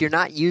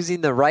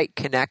using the right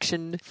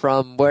connection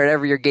from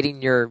wherever you're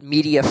getting your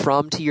media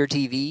from to your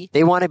TV,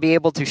 they want to be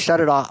able to shut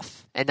it off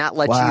and not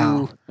let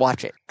you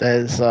watch it.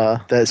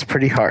 That is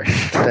pretty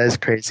harsh. That is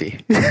crazy.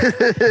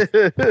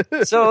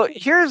 So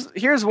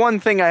here's one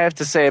thing I have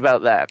to say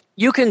about that.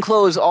 You can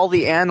close all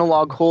the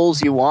analog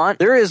holes you want.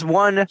 There is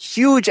one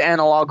huge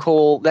analog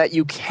hole that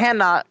you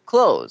cannot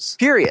close.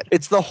 Period.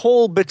 It's the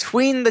hole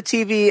between the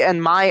TV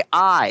and my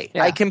eye.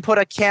 Yeah. I can put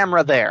a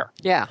camera there.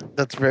 Yeah.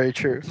 That's very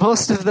true.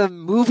 Most of the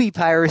movie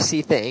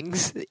piracy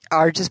things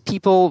are just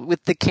people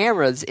with the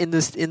cameras in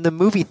the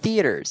movie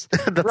theaters.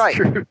 That's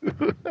true.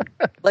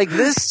 Like,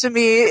 this to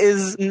me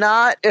is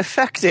not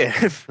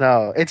effective.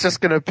 No, it's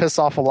just going to piss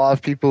off a lot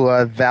of people who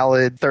have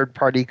valid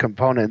third-party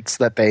components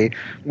that they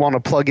want to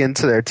plug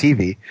into their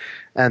TV.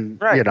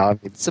 And Right. I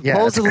mean,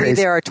 Supposedly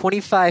there are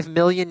 25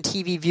 million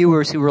TV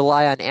viewers who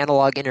rely on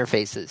analog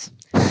interfaces.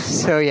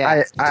 So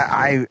yeah,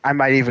 I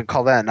might even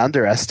call that an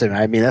underestimate.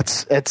 I mean,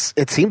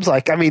 it seems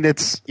like, I mean,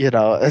 it's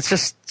it's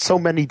just so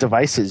many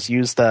devices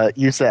use the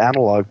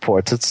analog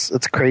ports.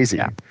 It's crazy.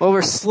 Yeah. Well,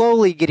 we're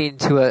slowly getting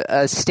to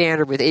a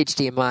standard with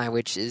HDMI,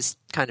 which is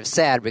kind of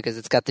sad because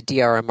it's got the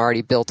DRM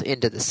already built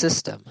into the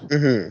system.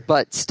 Mm-hmm.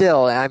 But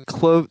still,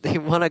 they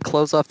want to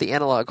close off the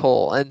analog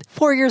hole. And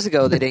 4 years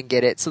ago, they didn't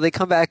get it, so they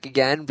come back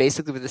again,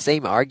 basically with the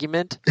same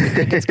argument. You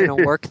think it's going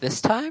to work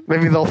this time?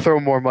 Maybe they'll throw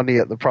more money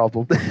at the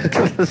problem.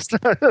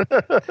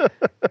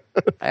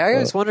 I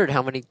always wondered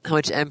how much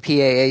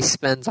MPAA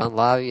spends on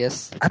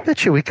lobbyists. I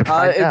bet you we could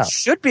find It out.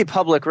 should be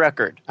public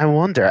record. I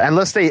wonder,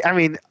 unless I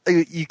mean,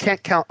 you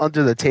can't count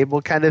under the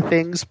table kind of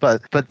things,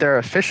 but they're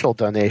official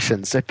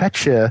donations. I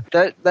bet you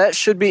That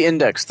should be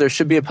indexed. There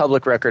should be a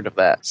public record of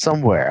that.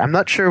 somewhere. I'm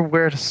not sure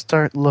where to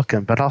start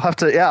looking, but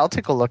I'll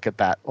take a look at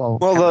that.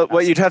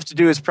 What you'd have to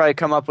do is probably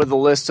come up with a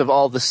list of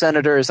all the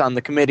senators on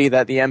the committee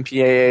that the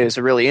MPAA is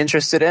really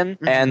interested in,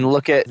 and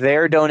look at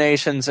their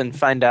donations and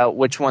find out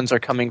which ones are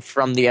coming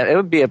from the. It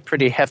would be a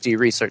pretty hefty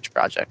research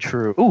project.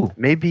 True. Ooh,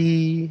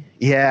 maybe.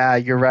 Yeah,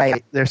 you're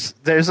right. There's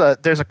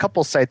a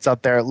couple sites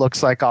out there. It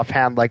looks like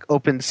offhand, like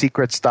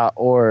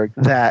OpenSecrets.org,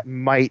 that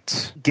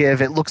might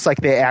give. It looks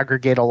like they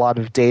aggregate a lot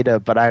of data,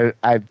 but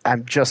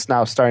I'm just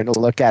now starting to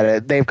look at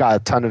it. They've got a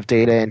ton of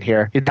data in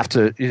here. You'd have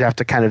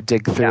to kind of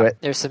dig through it.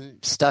 There's some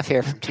stuff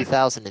here from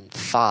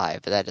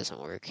 2005, but that doesn't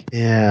work.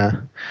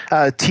 Yeah.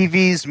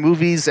 TV's,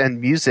 movies,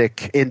 and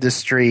music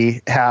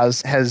industry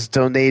has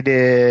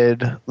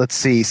donated, let's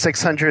see,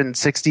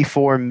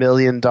 $664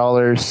 million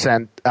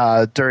sent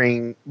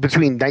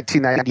between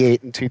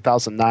 1998 and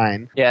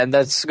 2009. Yeah, and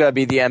that's going to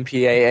be the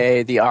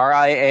MPAA, the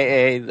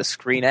RIAA, the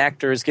Screen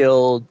Actors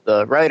Guild,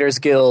 the Writers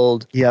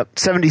Guild. Yep,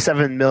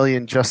 77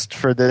 million just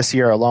for this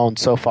year alone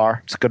so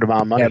far. It's a good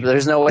amount of money. Yeah, but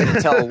there's no way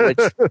to tell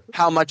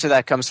how much of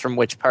that comes from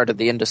which part of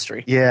the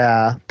industry.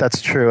 Yeah,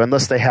 that's true.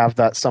 Unless they have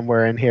that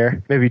somewhere in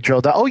here. Maybe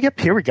drill down. Oh, yep,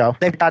 here we go.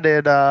 They've got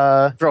it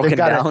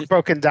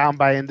broken down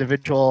by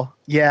individual.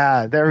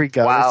 Yeah, there we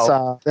go.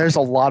 Wow. There's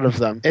a lot of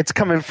them. It's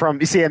coming from,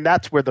 you see, and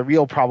that's where the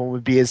real problem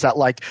would be, is that,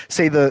 like,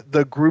 say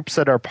the groups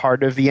that are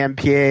part of the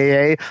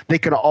MPAA, they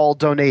can all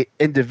donate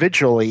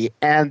individually,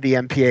 and the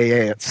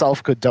MPAA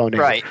itself could donate.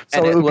 Right, So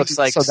and it looks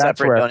like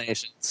separate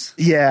donations.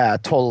 Yeah,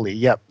 totally.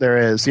 Yep, there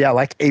is. Yeah,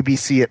 like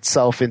ABC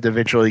itself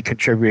individually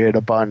contributed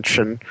a bunch,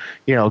 and,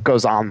 it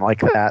goes on like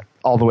that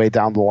all the way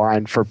down the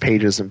line for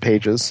pages and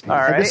pages. All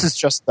right. And this is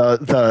just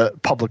the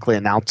publicly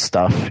announced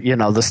stuff,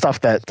 the stuff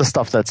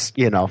that's,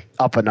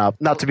 up and up.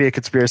 Not to be a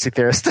conspiracy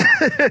theorist.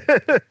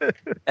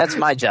 That's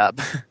my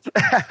job.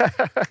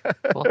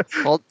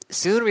 Well,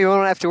 soon we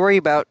won't have to worry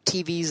about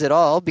TVs at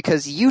all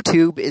because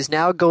YouTube is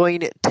now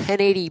going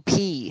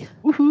 1080p.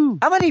 Woohoo.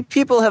 How many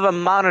people have a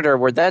monitor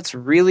where that's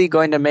really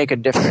going to make a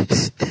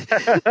difference?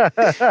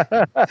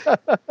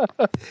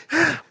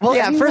 Well,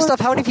 Yeah, first off,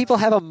 how many people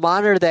have a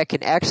monitor that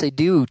can actually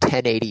do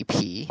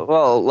 1080p?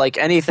 Well, like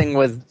anything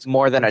with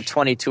more than a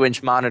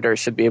 22-inch monitor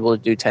should be able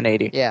to do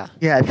 1080. Yeah.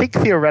 Yeah, I think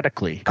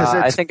theoretically.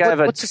 I think I have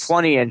a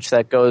 20-inch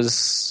that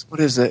goes, what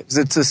is it?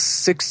 It's a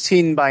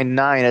 16 by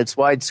 9. It's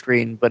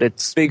widescreen, but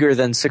it's bigger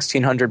than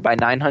 1600 by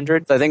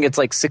 900. So I think it's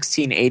like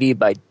 1680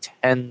 by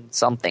 10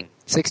 something.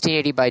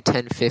 1680 by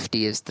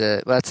 1050 is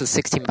that's a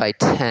 16 by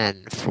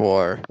 10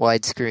 for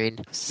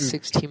widescreen.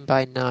 16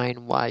 by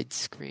 9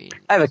 widescreen.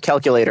 I have a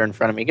calculator in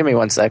front of me. Give me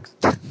 1 sec.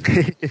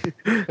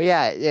 But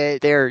yeah,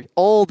 their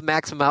old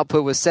maximum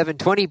output was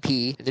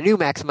 720p, and the new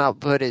maximum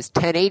output is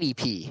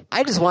 1080p.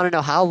 I just want to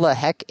know how long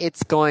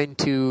it's going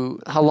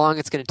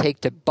to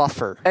take to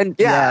buffer. And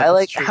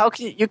how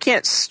can you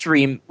can't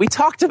stream? We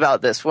talked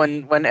about this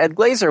when Ed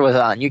Glazer was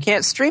on. You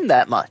can't stream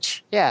that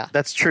much. Yeah.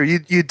 That's true.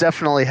 You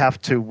definitely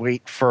have to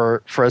wait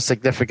for a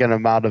significant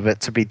amount of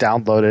it to be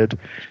downloaded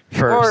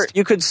first. Or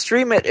you could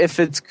stream it if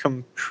it's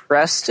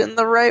compressed in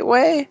the right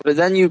way, but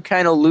then you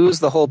kind of lose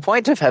the whole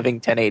point of having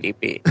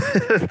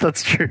 1080p.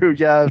 That's true.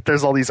 Yeah,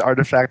 there's all these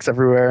artifacts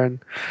everywhere, and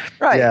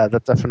Right. yeah,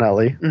 that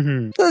definitely.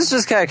 Mm-hmm. This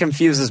just kind of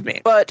confuses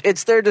me. But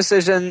it's their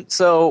decision,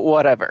 so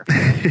whatever.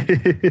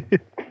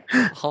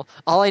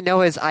 All I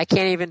know is I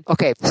can't even...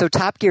 Okay, so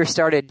Top Gear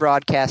started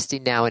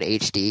broadcasting now in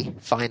HD,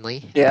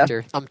 finally,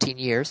 after umpteen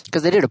years.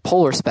 Because they did a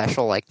Polar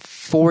special like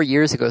 4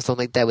 years ago,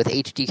 something like that, with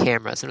HD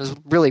cameras. And it was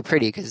really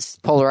pretty because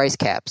Polar ice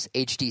caps,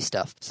 HD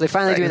stuff. So they're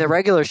finally doing the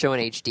regular show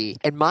in HD.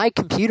 And my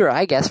computer,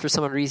 I guess, for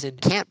some reason,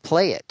 can't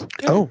play it.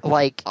 Oh.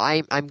 Like,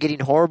 I'm getting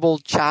horrible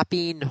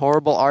chopping,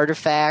 horrible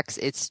artifacts.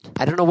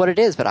 I don't know what it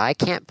is, but I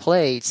can't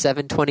play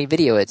 720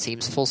 video. It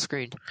seems full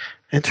screen.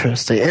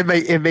 Interesting.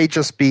 It may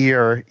just be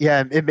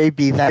it may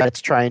be that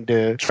it's trying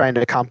to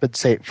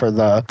compensate for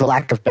the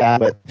lack of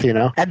bandwidth,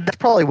 and that's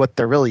probably what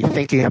they're really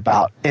thinking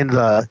about in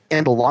the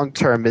long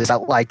term, is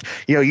that, like,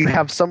 you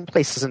have some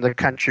places in the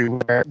country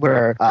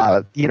where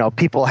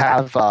people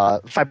have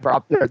fiber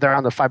optic, they're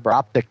on the fiber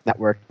optic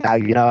network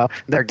now,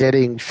 they're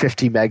getting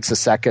 50 megs a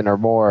second or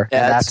more.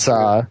 Yeah, and that's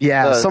the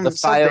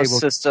FiOS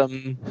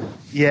system.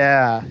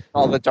 Yeah,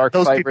 all the dark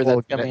those fiber people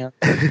that's coming out.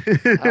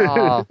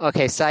 Oh,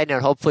 okay. Side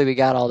note, hopefully we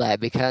got all that,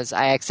 because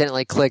I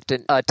accidentally clicked a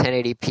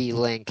 1080p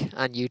link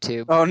on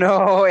YouTube. Oh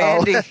no,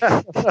 Andy.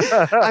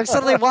 I'm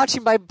suddenly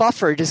watching my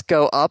buffer just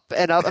go up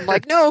and up. I'm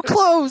like, no,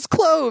 close.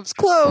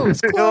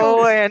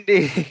 No,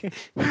 Andy.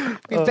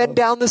 We've been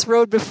down this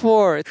road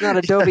before. It's not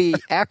Adobe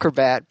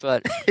Acrobat,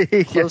 but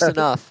close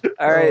enough.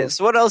 All right,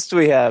 so what else do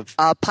we have?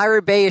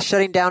 Pirate Bay is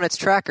shutting down its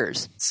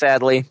trackers.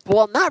 Sadly.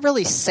 Well, not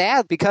really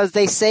sad, because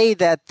they say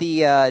that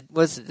the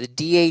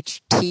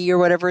DHT or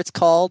whatever it's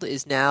called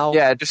is now...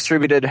 Yeah,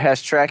 distributed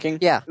hash tracking.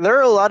 Yeah. There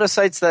are a lot of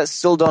sites that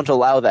still don't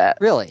allow that.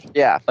 Really?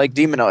 Yeah, like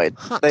Demonoid.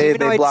 Huh. They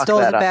Demonoid block still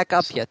that isn't up. back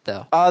up yet,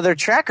 though. Their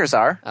trackers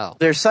are. Oh.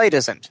 Their site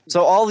isn't.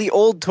 So all the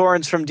old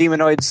torrents from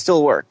Demonoid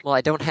still work. Well,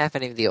 I don't have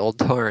any of the old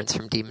torrents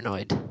from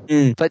Demonoid.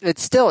 Mm. But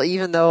it's still,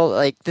 even though,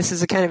 like, this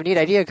is a kind of a neat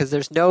idea, because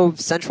there's no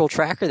central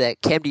tracker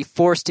that can be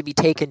forced to be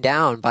taken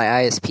down by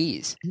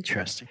ISPs.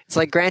 Interesting. It's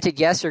like, granted,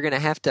 yes, you're going to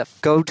have to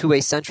go to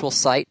a central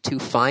site to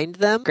find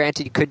them.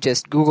 Granted, you could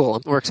just Google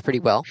them. Works pretty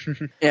well.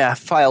 Yeah,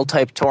 file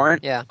type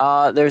torrent. Yeah.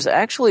 There's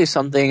actually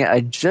something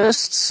I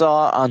just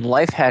saw on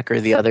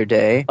Lifehacker the other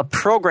day, a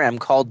program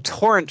called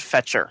Torrent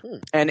Fetcher.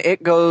 And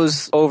it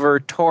goes over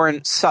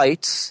torrent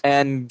sites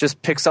and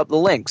just picks up the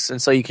links.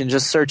 And so you can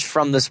just search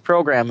from this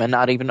program and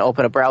not even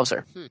open a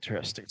browser.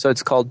 Interesting. So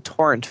it's called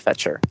Torrent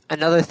Fetcher.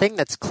 Another thing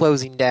that's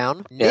closing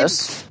down.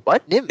 Yes.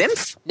 What?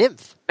 Nymph.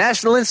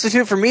 National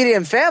Institute for Media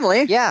and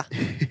Family? Yeah.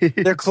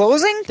 They're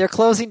closing? They're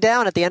closing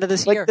down at the end of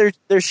this year. Like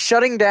they're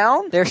shutting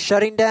down? They're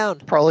shutting down.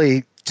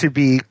 Probably to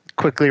be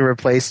quickly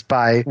replaced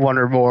by one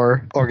or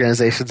more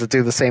organizations that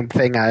do the same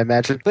thing, I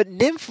imagine. But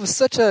NIMF was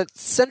such a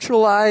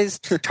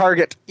centralized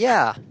target.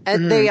 Yeah.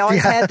 And they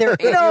always had their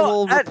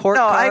annual report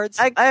cards.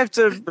 I have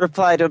to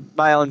reply to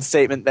my own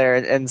statement there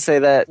and say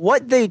that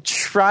what they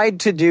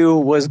tried to do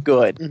was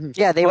good. Mm-hmm.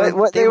 Yeah, they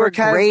were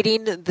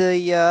grading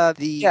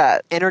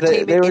the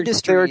entertainment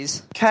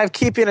industries. They were kind of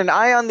keeping an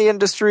eye on the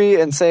industry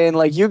and saying,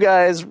 like, you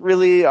guys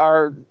really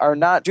are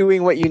not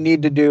doing what you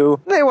need to do.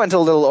 They went a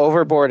little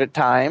overboard at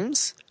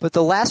times. But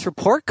the last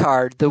report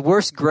card, the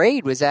worst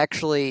grade was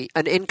actually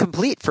an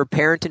incomplete for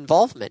parent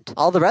involvement.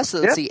 All the rest of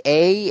it, let's see,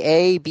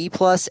 A, B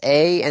plus,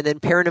 A, and then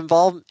parent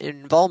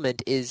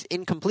involvement is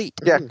incomplete.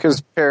 Yeah,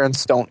 because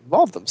parents don't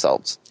involve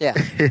themselves. Yeah.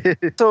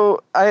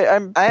 So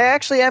I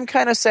actually am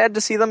kind of sad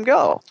to see them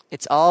go.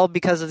 It's all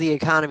because of the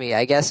economy.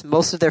 I guess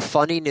most of their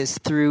funding is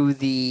through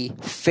the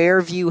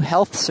Fairview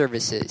Health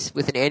Services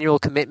with an annual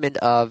commitment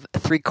of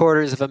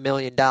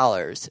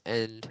 $750,000.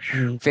 And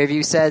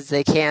Fairview says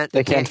they can't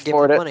give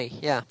afford the it. money.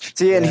 Yeah.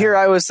 See, and here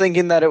I was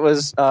thinking that it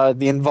was the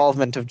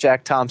involvement of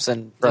Jack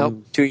Thompson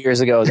from 2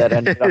 years ago that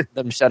ended up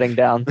them shutting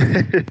down.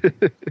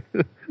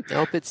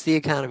 Nope, it's the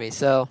economy.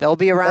 So they'll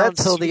be around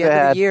until the end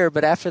of the year,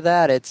 but after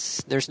that,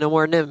 there's no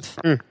more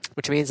NIMF,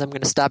 which means I'm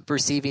going to stop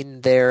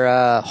receiving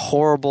their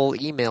horrible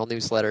email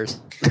newsletters.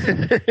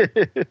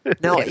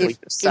 No,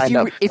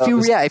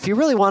 if you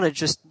really want to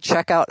just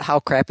check out how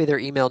crappy their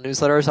email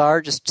newsletters are,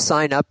 just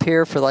sign up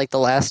here for like the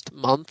last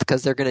month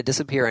because they're going to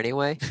disappear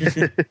anyway.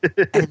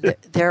 And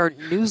their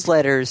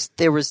newsletters,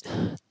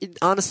 it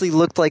honestly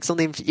looked like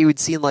something you would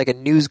see in like a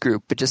news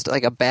group, but just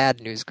like a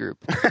bad news group.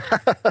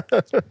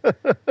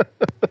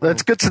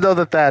 That's good to know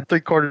that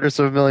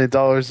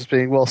 $750,000 is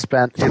being well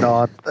spent,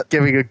 on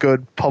giving a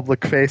good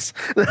public face.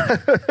 Well,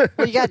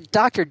 you got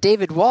Dr.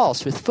 David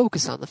Walsh with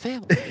Focus on the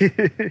Family.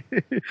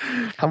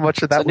 How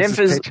much of that was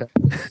his paycheck?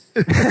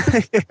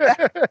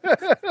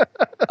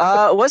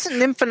 Wasn't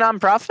NIMF a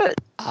nonprofit?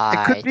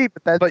 It could be,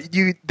 but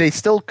they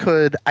still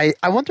could. I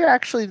wonder.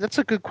 Actually, that's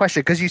a good question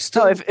because you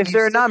still. No, if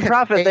they're a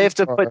nonprofit, they have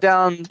to put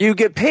down. You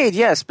get paid,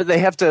 yes, but they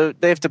have to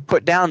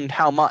put down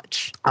how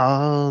much.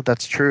 Oh,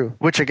 that's true.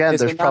 Which again,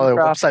 there's probably a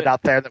website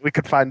out there that we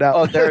could find out.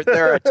 Oh, there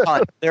are a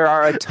ton. There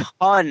are a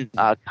ton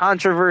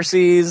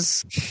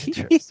controversies.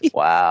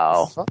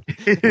 Wow.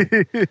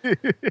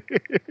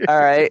 All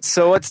right.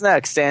 So what's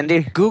next,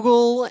 Andy?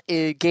 Google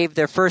gave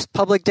their first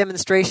public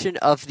demonstration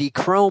of the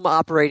Chrome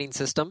operating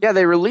system. Yeah,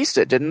 they released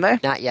it, didn't they?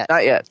 Not yet.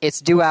 Not yet.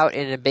 It's due out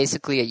in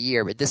basically a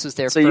year, but this was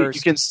their first. So you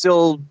can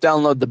still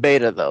download the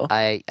beta, though.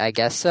 I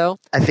guess so.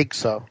 I think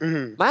so.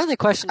 Mm-hmm. My only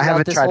question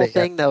about this whole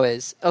thing, though,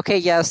 is, okay,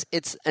 yes,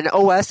 it's an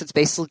OS. It's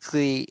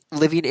basically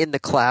living in the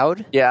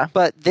cloud. Yeah.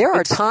 But there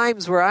are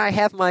times where I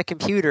have my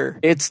computer.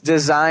 It's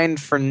designed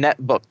for net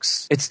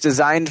books. It's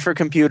designed for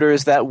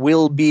computers that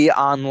will be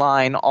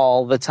online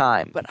all the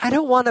time. But I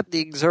don't want the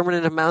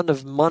exorbitant amount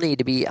of money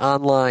to be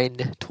online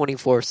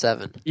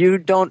 24/7. You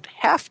don't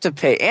have to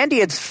pay.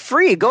 Andy, it's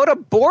free. Go to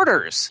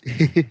Borders.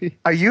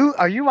 Are you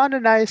on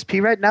an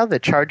ISP right now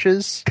that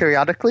charges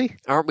periodically?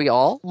 Aren't we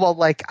all?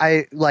 Well,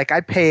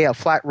 I pay a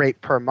flat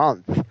rate per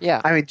month.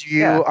 Yeah. I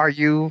mean, are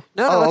you?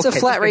 No, it's okay. a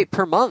flat rate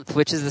per month,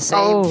 which is the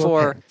same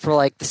for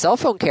like the cell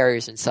phone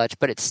carriers and such,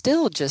 but it's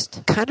still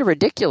just kind of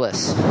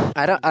ridiculous.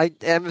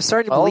 I'm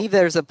starting to believe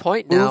there's a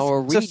point now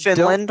where we to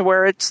Finland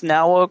where it's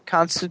now a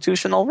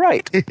constitutional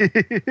right.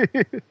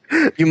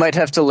 You might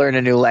have to learn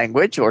a new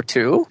language or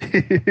two.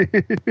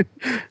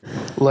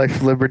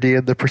 Life, liberty,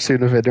 and the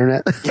pursuit of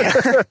internet.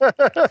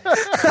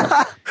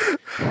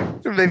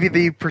 Maybe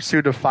the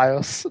pursuit of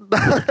FiOS.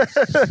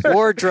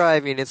 Or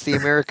driving, it's the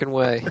American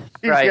way.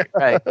 Right.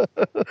 But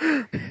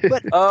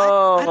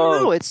I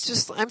don't know, it's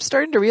just, I'm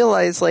starting to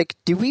realize, like,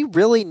 do we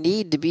really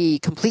need to be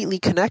completely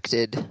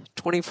connected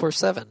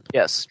 24/7?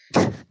 Yes.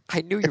 I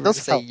knew you were going to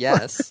say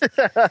yes.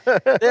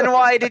 Then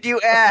why did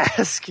you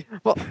ask?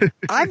 Well,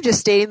 I'm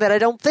just stating that I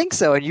don't think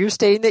so, and you're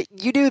stating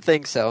that you do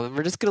think so, and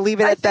we're just going to leave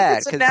it at that.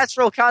 It's a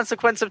natural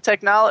consequence of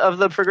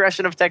the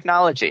progression of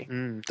technology.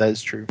 That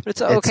is true. But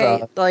it's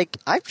okay.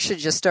 I should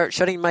just start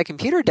shutting my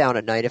computer down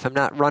at night if I'm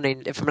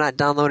not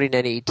downloading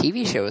any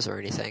TV shows or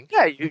anything.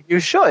 Yeah, you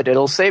should.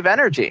 It'll save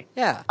energy.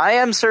 Yeah.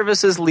 IM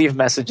services leave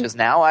messages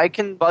now. I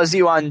can buzz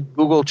you on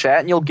Google Chat,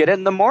 and you'll get it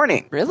in the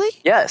morning. Really?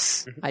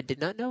 Yes. I did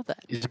not know that.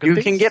 You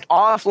can get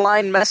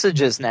offline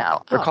messages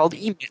now. They're called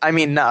email. I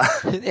mean, no.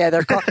 Yeah,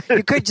 they're called.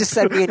 You could just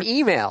send me an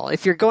email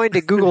if you're going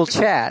to Google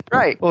Chat.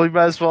 Right. Well, you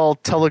might as well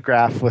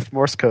telegraph with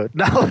Morse code.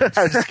 No,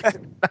 I'm just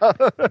kidding. No.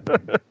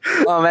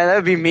 Oh man, that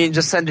would be mean.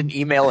 Just send an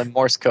email in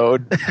Morse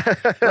code.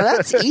 Well,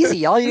 that's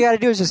easy. All you got to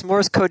do is just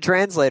Morse code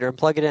translator and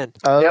plug it in.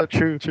 Oh, Yep.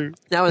 True.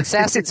 Now in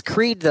Assassin's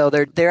Creed, though,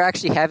 they're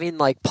actually having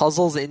like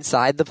puzzles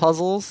inside the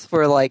puzzles,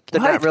 where like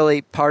they're not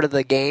really part of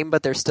the game,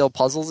 but there's still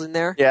puzzles in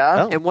there.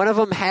 Yeah. And one of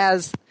them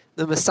has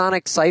the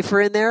Masonic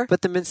cipher in there,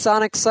 but the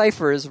Masonic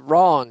cipher is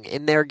wrong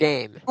in their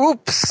game.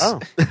 Oops.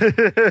 Oh.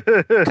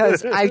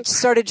 Because I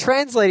started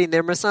translating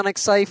their Masonic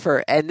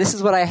cipher, and this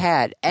is what I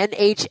had.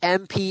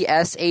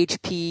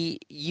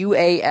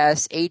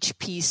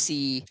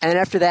 NHMPSHPUASHPC. And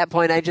after that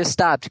point, I just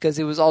stopped because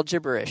it was all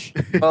gibberish.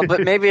 Well, but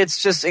maybe it's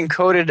just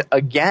encoded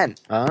again.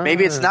 Ah.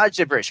 Maybe it's not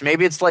gibberish.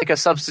 Maybe it's like a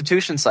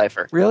substitution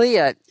cipher. Really?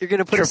 You're going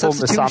to put Triple a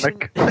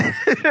substitution? Masonic.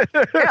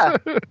 Yeah.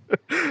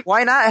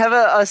 Why not have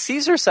a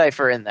Caesar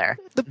cipher in there?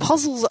 The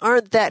puzzles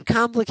aren't that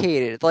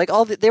complicated. Like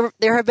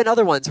there have been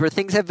other ones where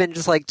things have been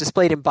just like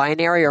displayed in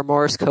binary or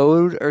Morse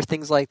code or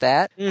things like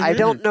that. Mm-hmm. I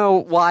don't know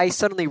why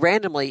suddenly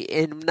randomly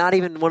in not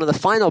even one of the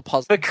final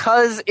puzzles.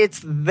 Because it's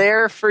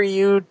there for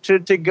you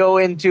to go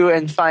into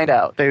and find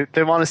out.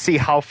 They want to see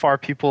how far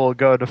people will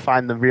go to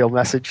find the real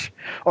message.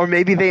 Or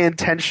maybe they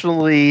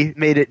intentionally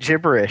made it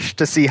gibberish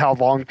to see how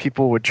long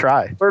people would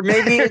try. Or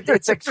maybe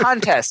it's a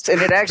contest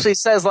and it actually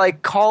says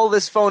like call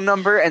this phone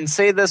number and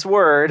say this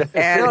word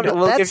and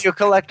we'll give you a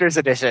collector's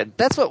edition.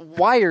 That's what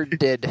Wired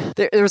did.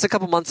 There was a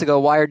couple months ago,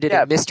 Wired did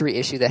a mystery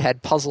issue that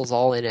had puzzles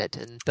all in it,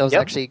 and that was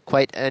actually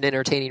quite an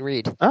entertaining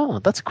read. Oh,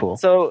 that's cool.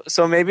 So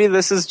maybe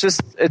this is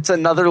it's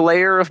another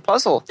layer of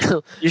puzzle.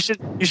 You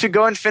should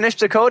go and finish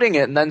decoding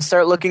it and then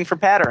start looking for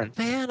patterns.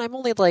 Man, I'm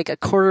only like a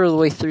quarter of the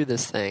way through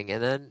this thing,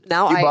 and then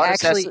now I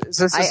actually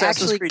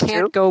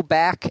can't go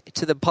back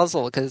to the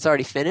puzzle because it's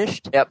already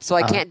finished. Yep. So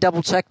I can't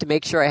double check to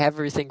make sure I have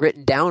everything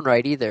written down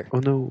right either. Oh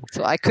no.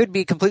 So I could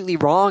be completely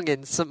wrong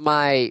in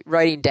my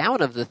writing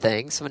down of the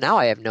thing. So now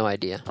I have no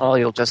idea. Oh,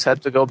 you'll just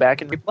have to go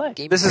back and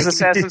replay. This is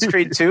Assassin's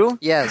Creed 2?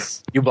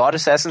 Yes. You bought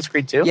Assassin's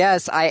Creed 2?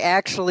 Yes, I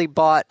actually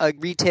bought a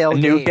retail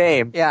new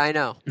game. Yeah, I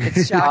know.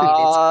 It's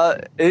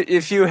shocking.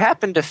 If you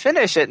happen to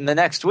finish it in the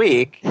next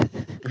week.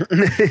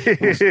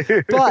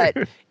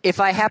 But if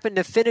I happen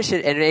to finish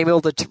it and am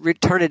able to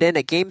return it in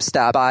at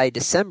GameStop by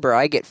December,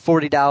 I get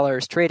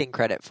 $40 trading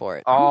credit for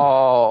it.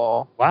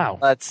 Oh, wow.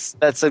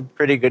 That's a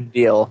pretty good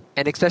deal.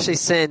 And especially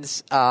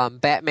since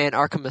Batman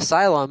Arkham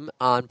Asylum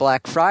on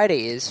Black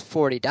Friday is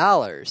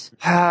 $40.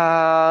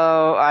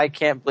 I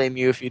can't blame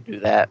you if you do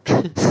that.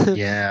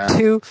 Yeah.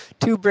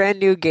 Two brand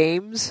new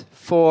games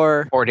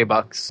for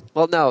 $40.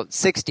 Well, no,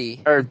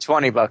 60 or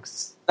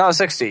 $20. No,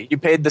 60. You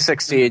paid the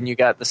 60 and you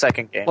got the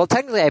second game. Well,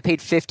 technically I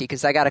paid 50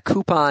 because I got a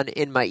coupon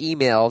in my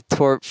email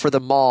for the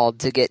mall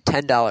to get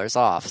 $10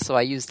 off. So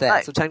I used that.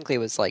 Nice. So technically it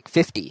was like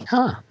 50.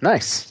 Huh,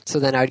 nice. So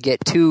then I'd get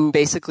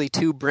basically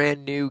two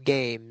brand new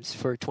games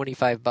for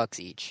 $25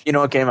 each. You know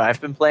what game I've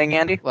been playing,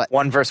 Andy? What?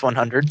 1 vs.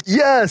 100.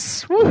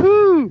 Yes!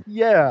 Woohoo!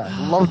 Yeah,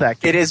 love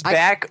that game. It is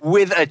back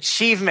with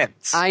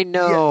achievements. I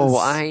know,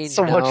 Yes. I know.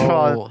 So much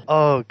fun.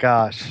 Oh,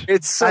 gosh.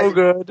 It's so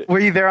good. Were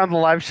you there on the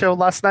live show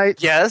last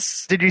night?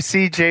 Yes. Did you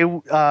see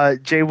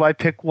JY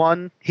Pick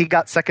won. He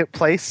got second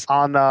place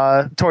on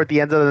toward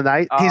the end of the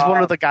night. He's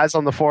one of the guys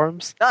on the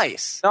forums.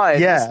 Nice. No, I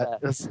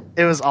missed that.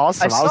 It was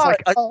awesome. I was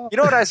like, you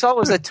know what I saw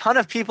was a ton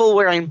of people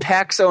wearing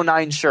PAX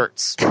 09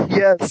 shirts.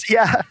 Yes,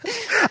 yeah.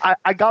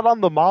 I got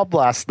on the mob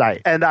last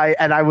night, and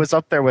I was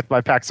up there with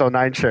my PAX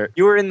 09 shirt.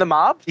 You were in the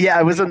mob? Yeah,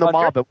 I was in the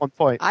mob at one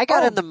point. I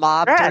got in the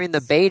mob during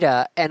the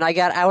beta, and I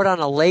got out on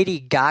a Lady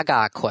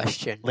Gaga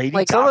question.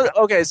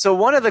 Okay, so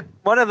one of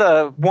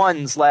the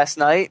ones last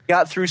night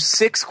got through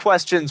 6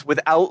 questions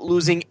without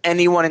losing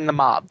anyone in the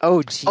mob.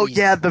 Oh, geez. Oh,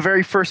 yeah, the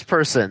very first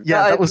person.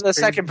 Yeah, that was the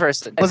second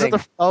person. Was it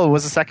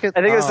was the second?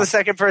 I think it was the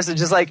second person.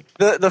 Just like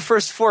the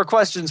first 4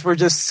 questions were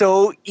just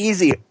so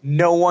easy.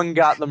 No one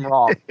got them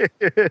wrong.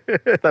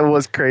 That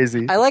was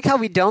crazy. I like how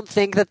we don't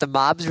think that the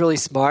mob's really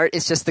smart.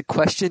 It's just the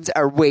questions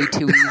are way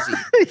too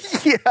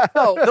easy. Yeah.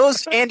 No,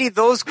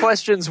 those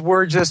questions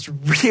were just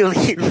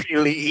really,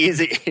 really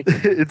easy.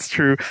 It's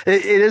true.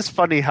 It is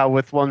funny how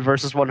with 1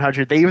 versus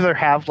 100, they either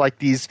have like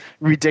these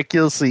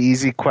ridiculously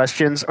easy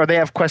questions, or they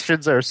have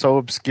questions that are so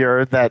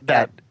obscure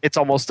that it's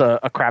almost a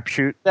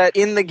crapshoot. That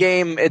in the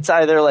game, it's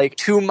either like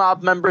 2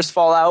 mob members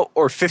fall out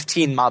or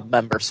 15 mob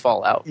members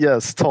fall out.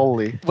 Yes,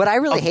 totally. What I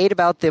really hate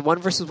about the 1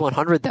 versus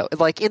 100, though,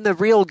 like in the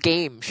real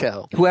game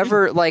show,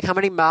 whoever, like how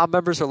many mob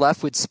members are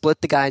left would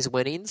split the guy's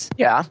winnings.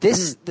 Yeah.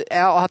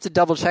 I'll have to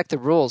double check the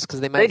rules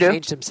because they might have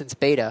changed them since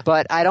beta.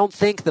 But I don't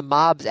think the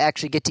mobs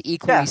actually get to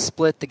equally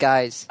split the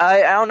guys.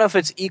 I don't know if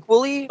it's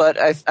equally, but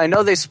I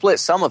know they split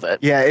some of it.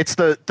 Yeah, it's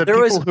the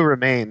people who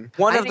remain.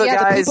 One of the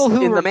guys the people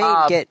who in remain the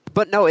mob get,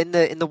 but no, in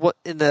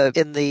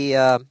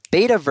the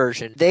beta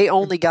version, they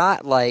only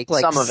got like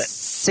some of it.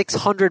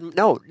 600.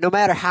 No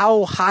matter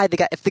how high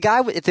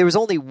if there was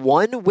only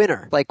one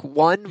winner, like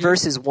 1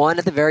 versus 1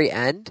 at the very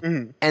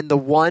end, and the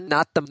one,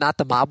 not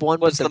the mob one,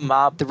 was the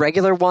mob, the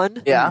regular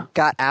one,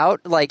 got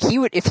out. Like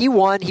if he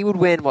won, he would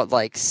win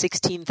like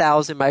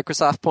 16,000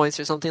 Microsoft points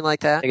or something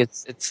like that. I think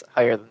it's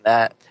higher than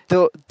that.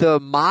 The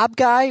mob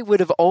guy would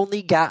have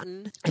only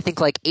gotten, I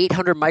think, like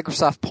 800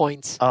 Microsoft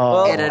points.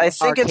 I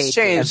think it's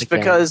changed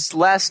because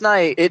last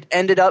night it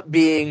ended up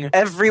being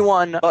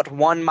everyone but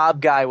one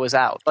mob guy was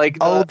out. Like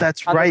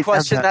that's right. The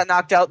question that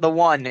knocked out the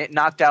one, it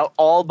knocked out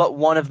all but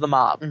one of the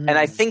mob, and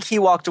I think he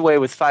walked away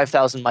with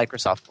 5,000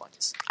 Microsoft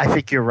points. I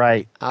think you're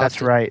right.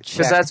 That's right.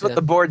 Because that's what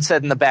the board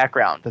said in the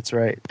background. That's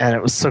right, and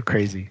it was so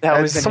crazy.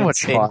 That was so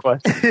much fun.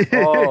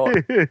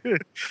 Question.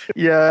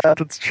 Yeah,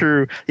 that's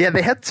true. Yeah,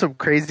 they had some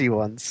crazy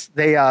ones.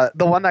 They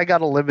the one I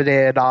got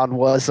eliminated on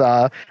was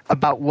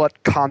about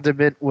what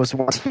condiment was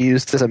once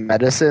used as a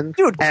medicine.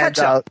 Dude,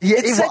 ketchup.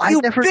 It's a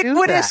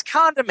ubiquitous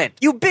condiment.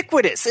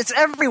 Ubiquitous. It's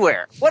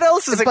everywhere. What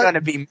else is it going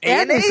to be?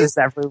 Mayonnaise is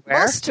everywhere.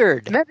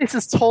 Mustard. Mayonnaise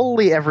is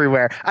totally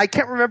everywhere. I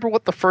can't remember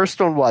what the first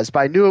one was, but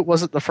I knew it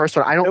wasn't the first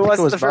one. I don't think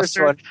it was the first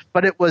one,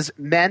 but it was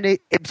mayonnaise.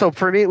 So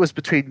for me, it was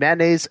between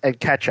mayonnaise and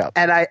ketchup,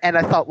 and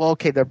I thought, well,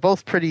 okay, they're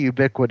both pretty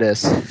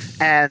ubiquitous,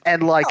 and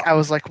I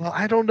was like, well,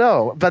 I don't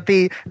know, but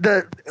the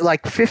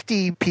like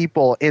 50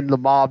 people in the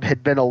mob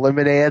had been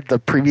eliminated the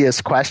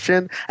previous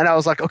question, and I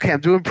was like, okay, I'm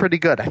doing pretty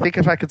good. I think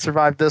if I could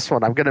survive this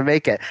one, I'm going to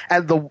make it.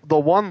 And the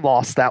one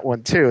lost that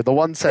one too. The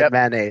one said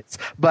mayonnaise,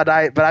 but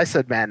I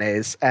said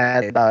mayonnaise,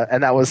 and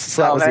that was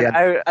the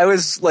end. I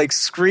was like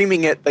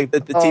screaming at the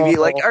TV,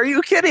 like, are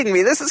you kidding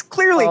me? This is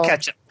clearly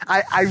ketchup.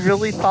 I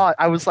really thought,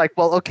 I was like,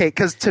 well, okay,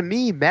 because to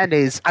me,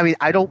 mayonnaise, I mean,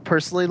 I don't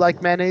personally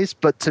like mayonnaise,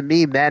 but to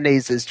me,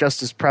 mayonnaise is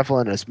just as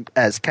prevalent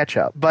as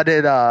ketchup. But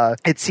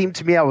it seemed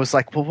to me, I was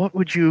like, well, what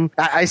would you,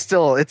 it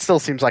still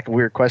seems like a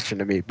weird question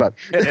to me, but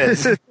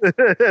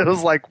it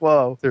was like,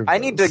 whoa. I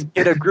need to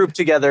get a group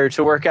together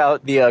to work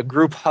out the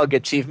group hug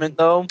achievement,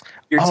 though.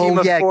 Your team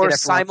of 4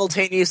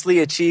 simultaneously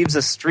achieves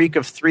a streak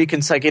of 3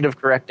 consecutive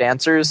correct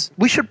answers.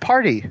 We should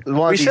party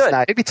one of these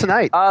nights. Maybe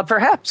tonight.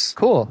 Perhaps.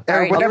 Cool. All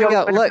right, here we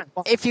go. Look,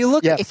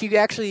 if you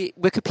actually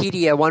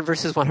Wikipedia 1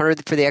 versus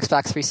 100 for the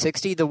Xbox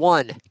 360, the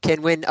one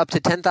can win up to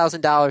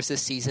 $10,000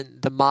 this season.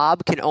 The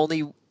mob can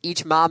only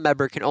each mob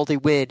member can only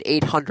win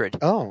 800.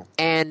 Oh.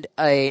 And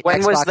a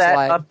when Xbox was that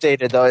Live,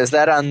 updated, though? Is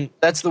that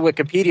that's the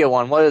Wikipedia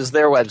one. What does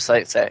their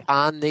website say?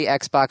 On the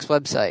Xbox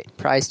website.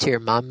 Prize tier,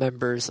 mob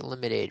members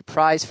eliminated.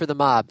 Prize for the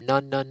mob,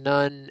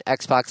 none.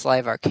 Xbox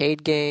Live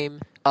arcade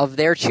game of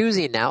their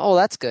choosing now. Oh,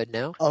 that's good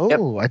now. Oh,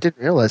 yep. I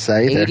didn't realize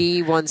that either.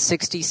 80,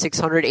 160,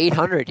 600,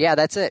 800. Yeah,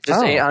 that's it.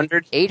 Just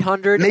 800?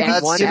 800 Maybe,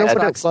 and one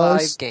Xbox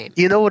Live game.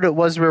 You know what it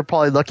was we were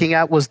probably looking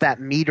at was that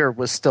meter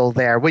was still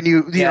there. When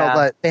you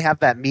know, they have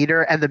that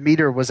meter, and the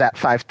meter was at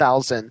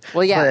 5,000.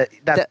 Well, yeah.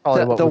 That's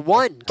probably the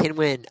one can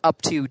win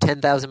up to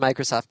 10,000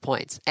 Microsoft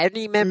points.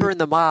 Any member in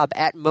the mob,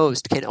 at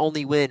most, can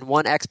only win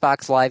 1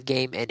 Xbox Live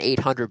game and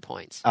 800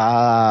 points.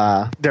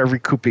 They're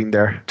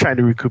trying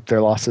to recoup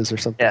their losses or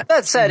something. Yeah.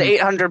 That said,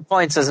 800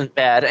 points isn't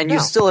bad, and you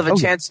still have a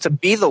chance to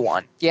be the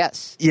one.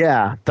 Yes.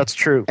 Yeah, that's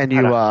true. And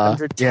you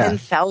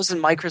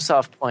 10,000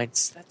 Microsoft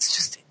points. That's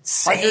just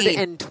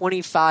insane.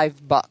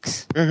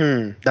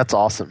 $125. That's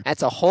awesome.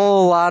 That's a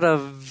whole lot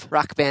of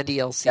Rock Band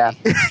DLC. Yeah.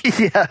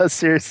 Yeah,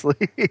 seriously.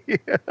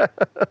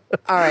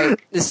 All right,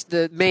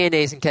 the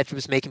mayonnaise and ketchup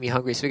is making me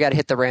hungry, so we got to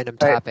hit the random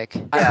topic.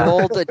 I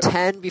rolled a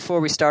 10 before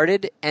we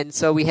started, and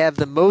so we have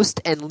the most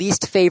and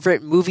least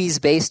favorite movies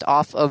based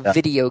off of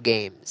video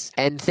games.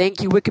 And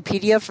thank you,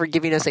 Wikipedia, for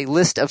giving us a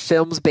list of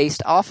films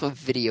based off of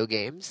video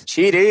games.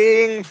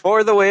 Cheating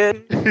for the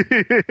win.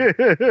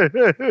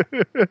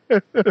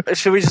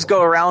 Should we just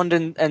go around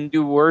and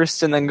do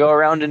worst and then go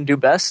around and do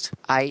best?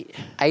 I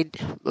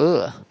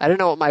don't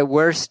know what my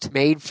worst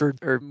made for...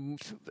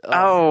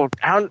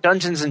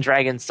 Dungeons and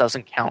Dragons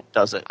doesn't count,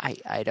 does it?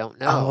 I don't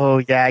know.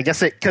 Oh yeah, I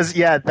guess because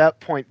at that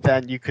point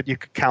then you could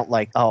count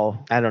like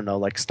I don't know,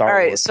 like Star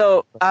Wars.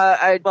 All right,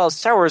 so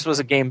Star Wars was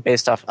a game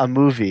based off a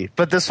movie,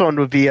 but this one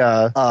would be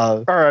a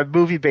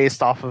movie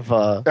based off of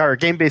or a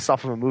game based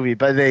off of a movie.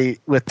 But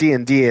with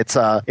D&D,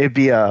 it'd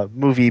be a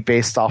movie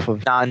based off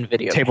of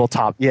non-video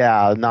tabletop.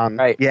 Yeah,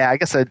 right. Yeah, I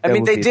guess. I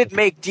mean, they did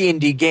make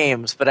D&D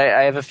games, but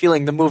I have a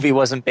feeling the movie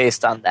wasn't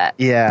based on that.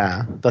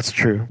 Yeah, that's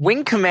true.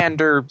 Wing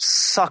Commander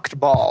sucked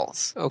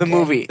balls. Okay. The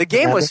movie, the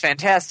game was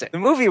fantastic. The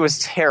movie was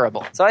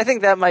terrible. So I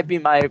think that might be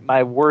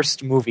my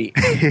worst movie.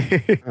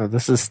 Oh,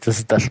 this is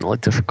definitely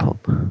difficult.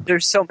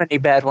 There's so many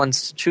bad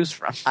ones to choose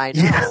from. I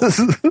know.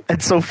 Yes.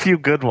 And so few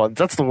good ones.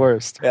 That's the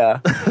worst. Yeah.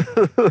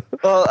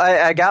 Well,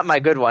 I got my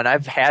good one.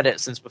 I've had it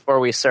since before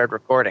we started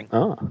recording.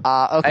 Oh.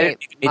 Okay,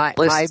 my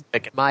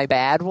my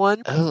bad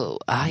one? Oh,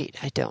 I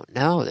don't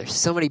know. There's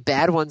so many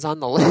bad ones on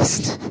the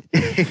list.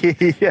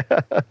 Yeah.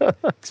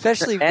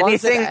 Especially ones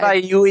anything that by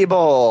Yui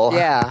Bowl.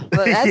 Yeah,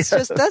 but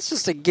that's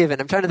just a given.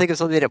 I'm trying to think of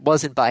something that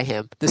wasn't by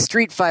him. The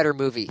Street Fighter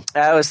movie.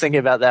 I was thinking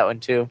about that one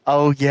too.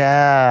 Oh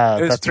yeah,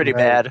 It was that's pretty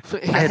bad.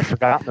 bad. I had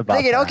forgotten about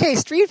Thinking, that. okay,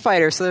 Street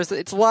Fighter, so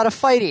it's a lot of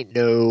fighting.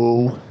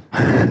 No.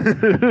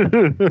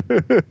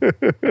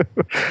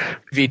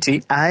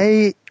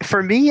 VT.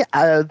 For me,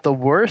 the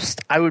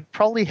worst, I would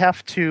probably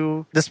have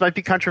to. This might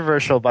be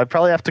controversial, but I'd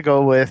probably have to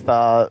go with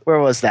where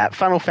was that?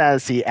 Final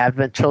Fantasy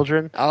Advent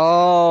Children.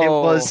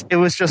 Oh, It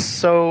was just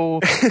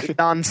so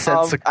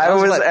nonsensical. I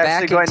was back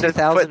actually in going to put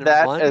that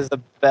 2001? as the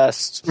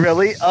best.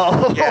 Really?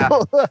 Oh, Yeah.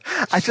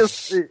 I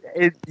just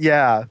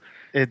yeah.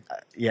 I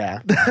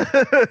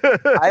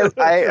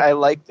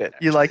liked it.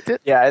 You liked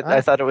it? Yeah,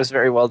 I thought it was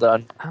very well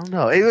done. I don't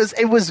know.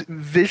 It was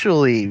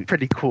visually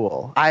pretty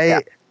cool.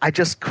 I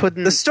just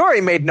couldn't. The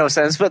story made no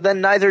sense, but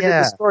then neither did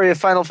the story of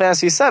Final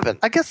Fantasy VII.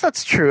 I guess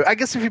that's true. I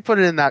guess if you put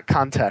it in that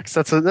context,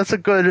 that's a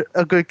good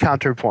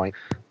counterpoint.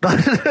 But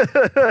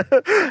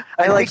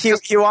I like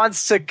he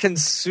wants to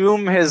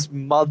consume his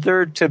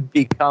mother to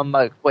become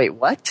a wait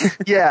what?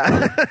 Yeah.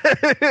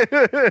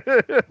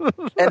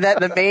 And that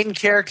the main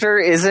character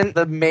isn't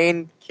the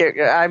main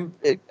character.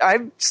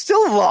 I'm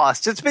still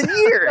lost. It's been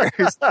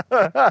years.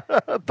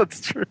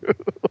 That's true.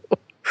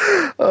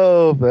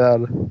 Oh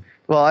man.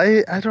 Well,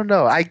 I don't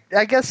know. I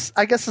guess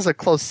as a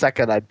close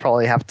second, I'd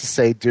probably have to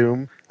say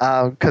Doom,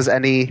 because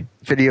any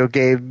video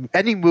game,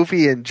 any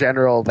movie in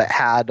general that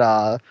had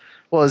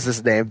what was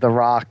his name? The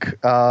Rock,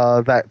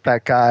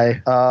 that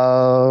guy.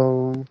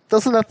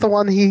 Wasn't that the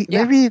one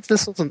maybe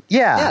this wasn't.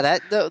 yeah.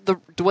 That the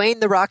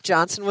Dwayne the Rock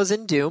Johnson was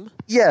in Doom.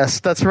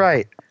 Yes, that's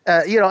right.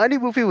 Any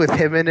movie with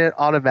him in it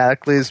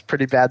automatically is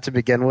pretty bad to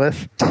begin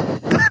with.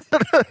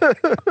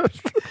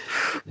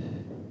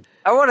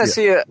 I want to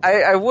see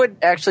I would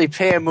actually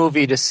pay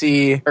to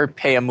see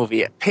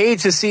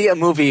a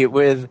movie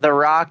with The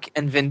Rock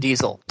and Vin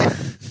Diesel.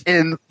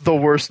 In the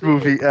worst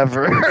movie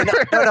ever.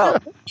 No.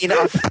 In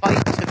a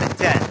fight to the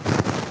death.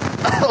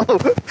 Oh,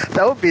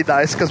 that would be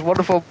nice, because one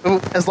of them,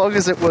 as long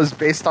as it was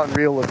based on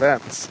real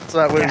events, so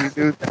that way we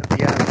knew that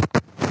the end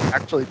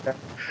actually died.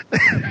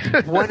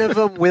 One of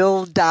them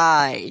will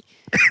die.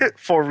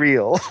 For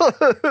real.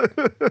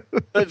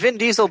 But Vin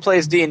Diesel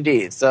plays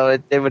D&D, so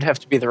it would have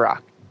to be The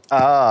Rock.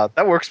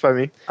 That works by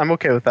me. I'm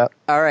okay with that.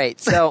 All right,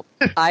 so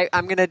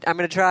I'm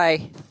gonna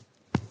try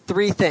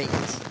 3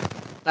 things.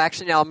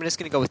 Actually, no, I'm just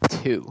gonna go with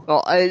 2.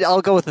 Well,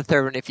 I'll go with the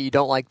third one if you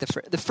don't like the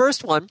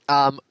first one.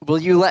 Will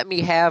you let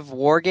me have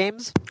War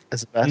Games?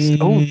 As the best.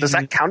 Oh, does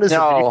that count as a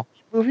video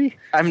movie?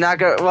 I'm not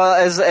going. Well,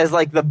 as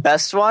like the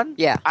best one.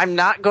 Yeah, I'm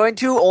not going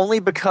to, only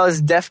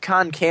because DEF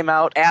CON came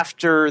out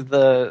after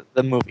the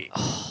movie.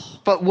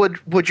 But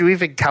would you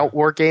even count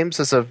War Games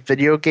as a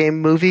video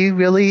game movie?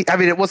 Really? I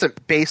mean, it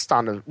wasn't based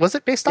on. Was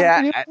it based on? Yeah,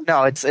 a video game?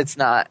 no, it's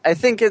not. I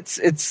think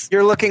it's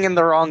you're looking in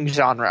the wrong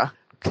genre.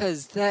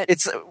 because that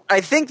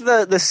I think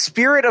the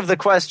spirit of the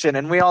question,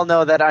 and we all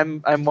know that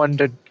I'm one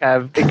to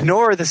kind of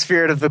ignore the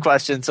spirit of the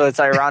question, so it's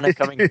ironic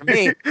coming from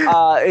me.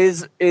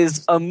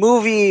 Is a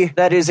movie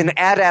that is an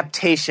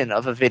adaptation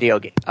of a video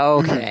game.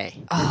 okay.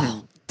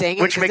 Oh. Dang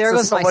it! Which makes there it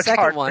goes so my much second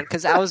harder. one,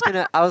 because I was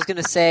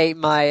gonna say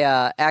my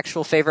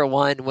actual favorite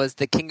one was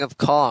The King of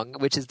Kong,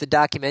 which is the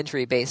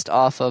documentary based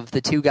off of the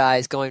 2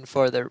 guys going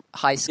for the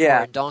high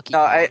score in Donkey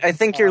Kong. I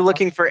think you're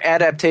looking for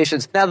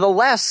adaptations. Now, The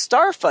Last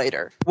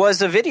Starfighter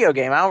was a video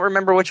game. I don't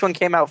remember which one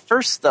came out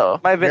first,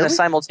 though. Might have been a Really?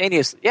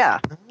 simultaneous. Yeah.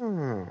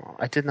 Oh,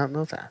 I did not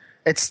know that.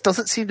 It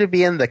doesn't seem to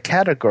be in the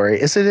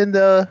category. Is it in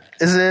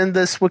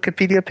this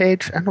Wikipedia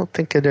page? I don't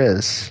think it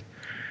is.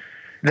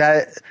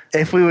 That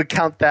if we would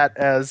count that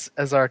as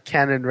our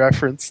canon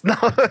reference. No.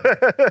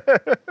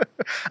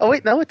 Oh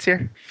wait, no, it's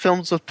here.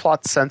 Films with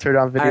plots centered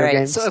on video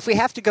games. So if we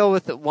have to go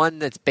with one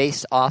that's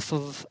based off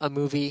of a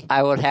movie,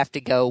 I would have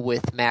to go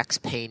with Max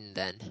Payne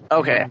then.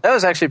 Okay, that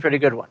was actually a pretty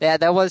good one. Yeah,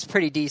 that was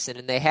pretty decent,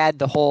 and they had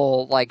the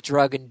whole like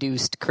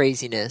drug-induced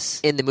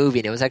craziness in the movie,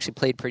 and it was actually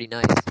played pretty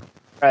nice.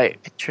 Right.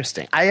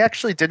 Interesting. I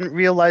actually didn't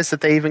realize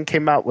that they even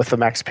came out with a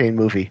Max Payne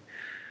movie.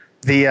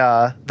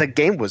 The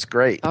game was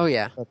great. Oh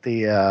yeah. But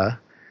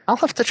I'll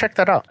have to check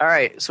that out. All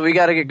right, so we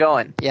got to get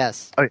going.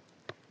 Yes. Oh,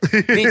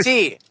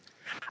 BT,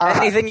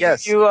 anything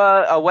yes. you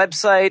a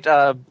website,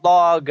 a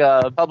blog,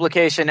 a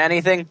publication,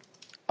 anything?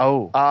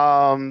 Oh,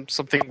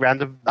 something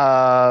random.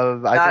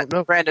 I don't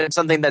know. Random,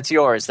 something that's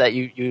yours that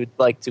you'd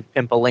like to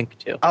pimp a link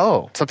to.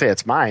 Oh, something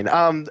that's mine.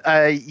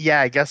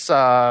 Yeah, I guess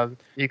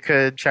you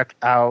could check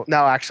out.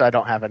 No, actually, I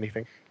don't have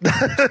anything.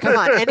 Come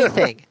on,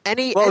 anything,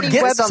 any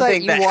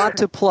website you want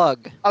to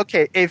plug.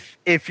 Okay, if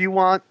you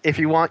want,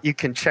 you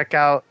can check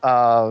out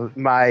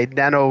my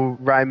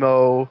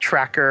NaNoWriMo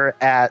tracker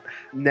at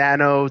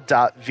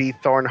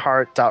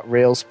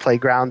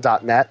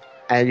nano.vthornhart.railsplayground.net,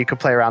 and you can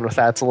play around with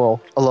that. It's a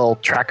little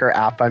tracker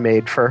app I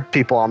made for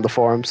people on the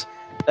forums.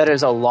 That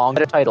is a long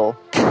title.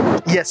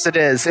 Yes, it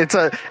is. It's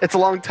a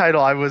long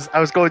title. I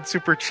was going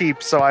super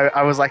cheap, so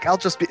I was like, I'll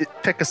just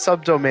pick a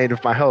subdomain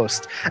of my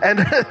host.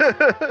 And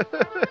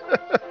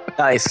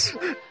nice.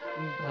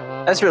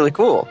 That's really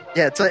cool.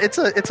 Yeah, it's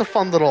a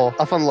fun little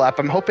app.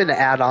 I'm hoping to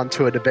add on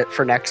to it a bit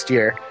for next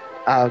year,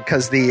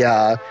 because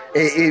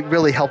it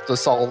really helped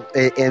us all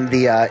in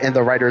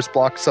the writer's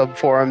block sub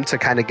forum to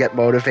kind of get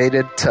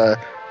motivated to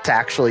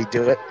actually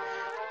do it.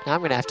 Now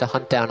I'm going to have to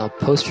hunt down a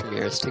post from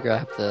yours to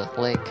grab the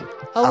link.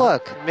 Oh,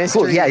 look.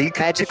 Cool. Yeah,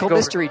 Magical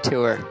Mystery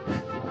Tour.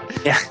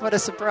 Yeah. What a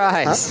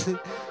surprise. Huh?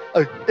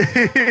 All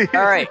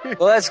right.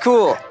 Well, that's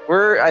cool.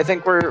 I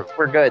think we're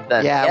good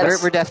then. Yeah,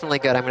 yes. we're definitely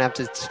good. I'm going to have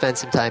to spend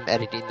some time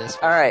editing this.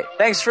 All right.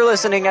 Thanks for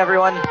listening,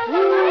 everyone.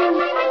 Woo!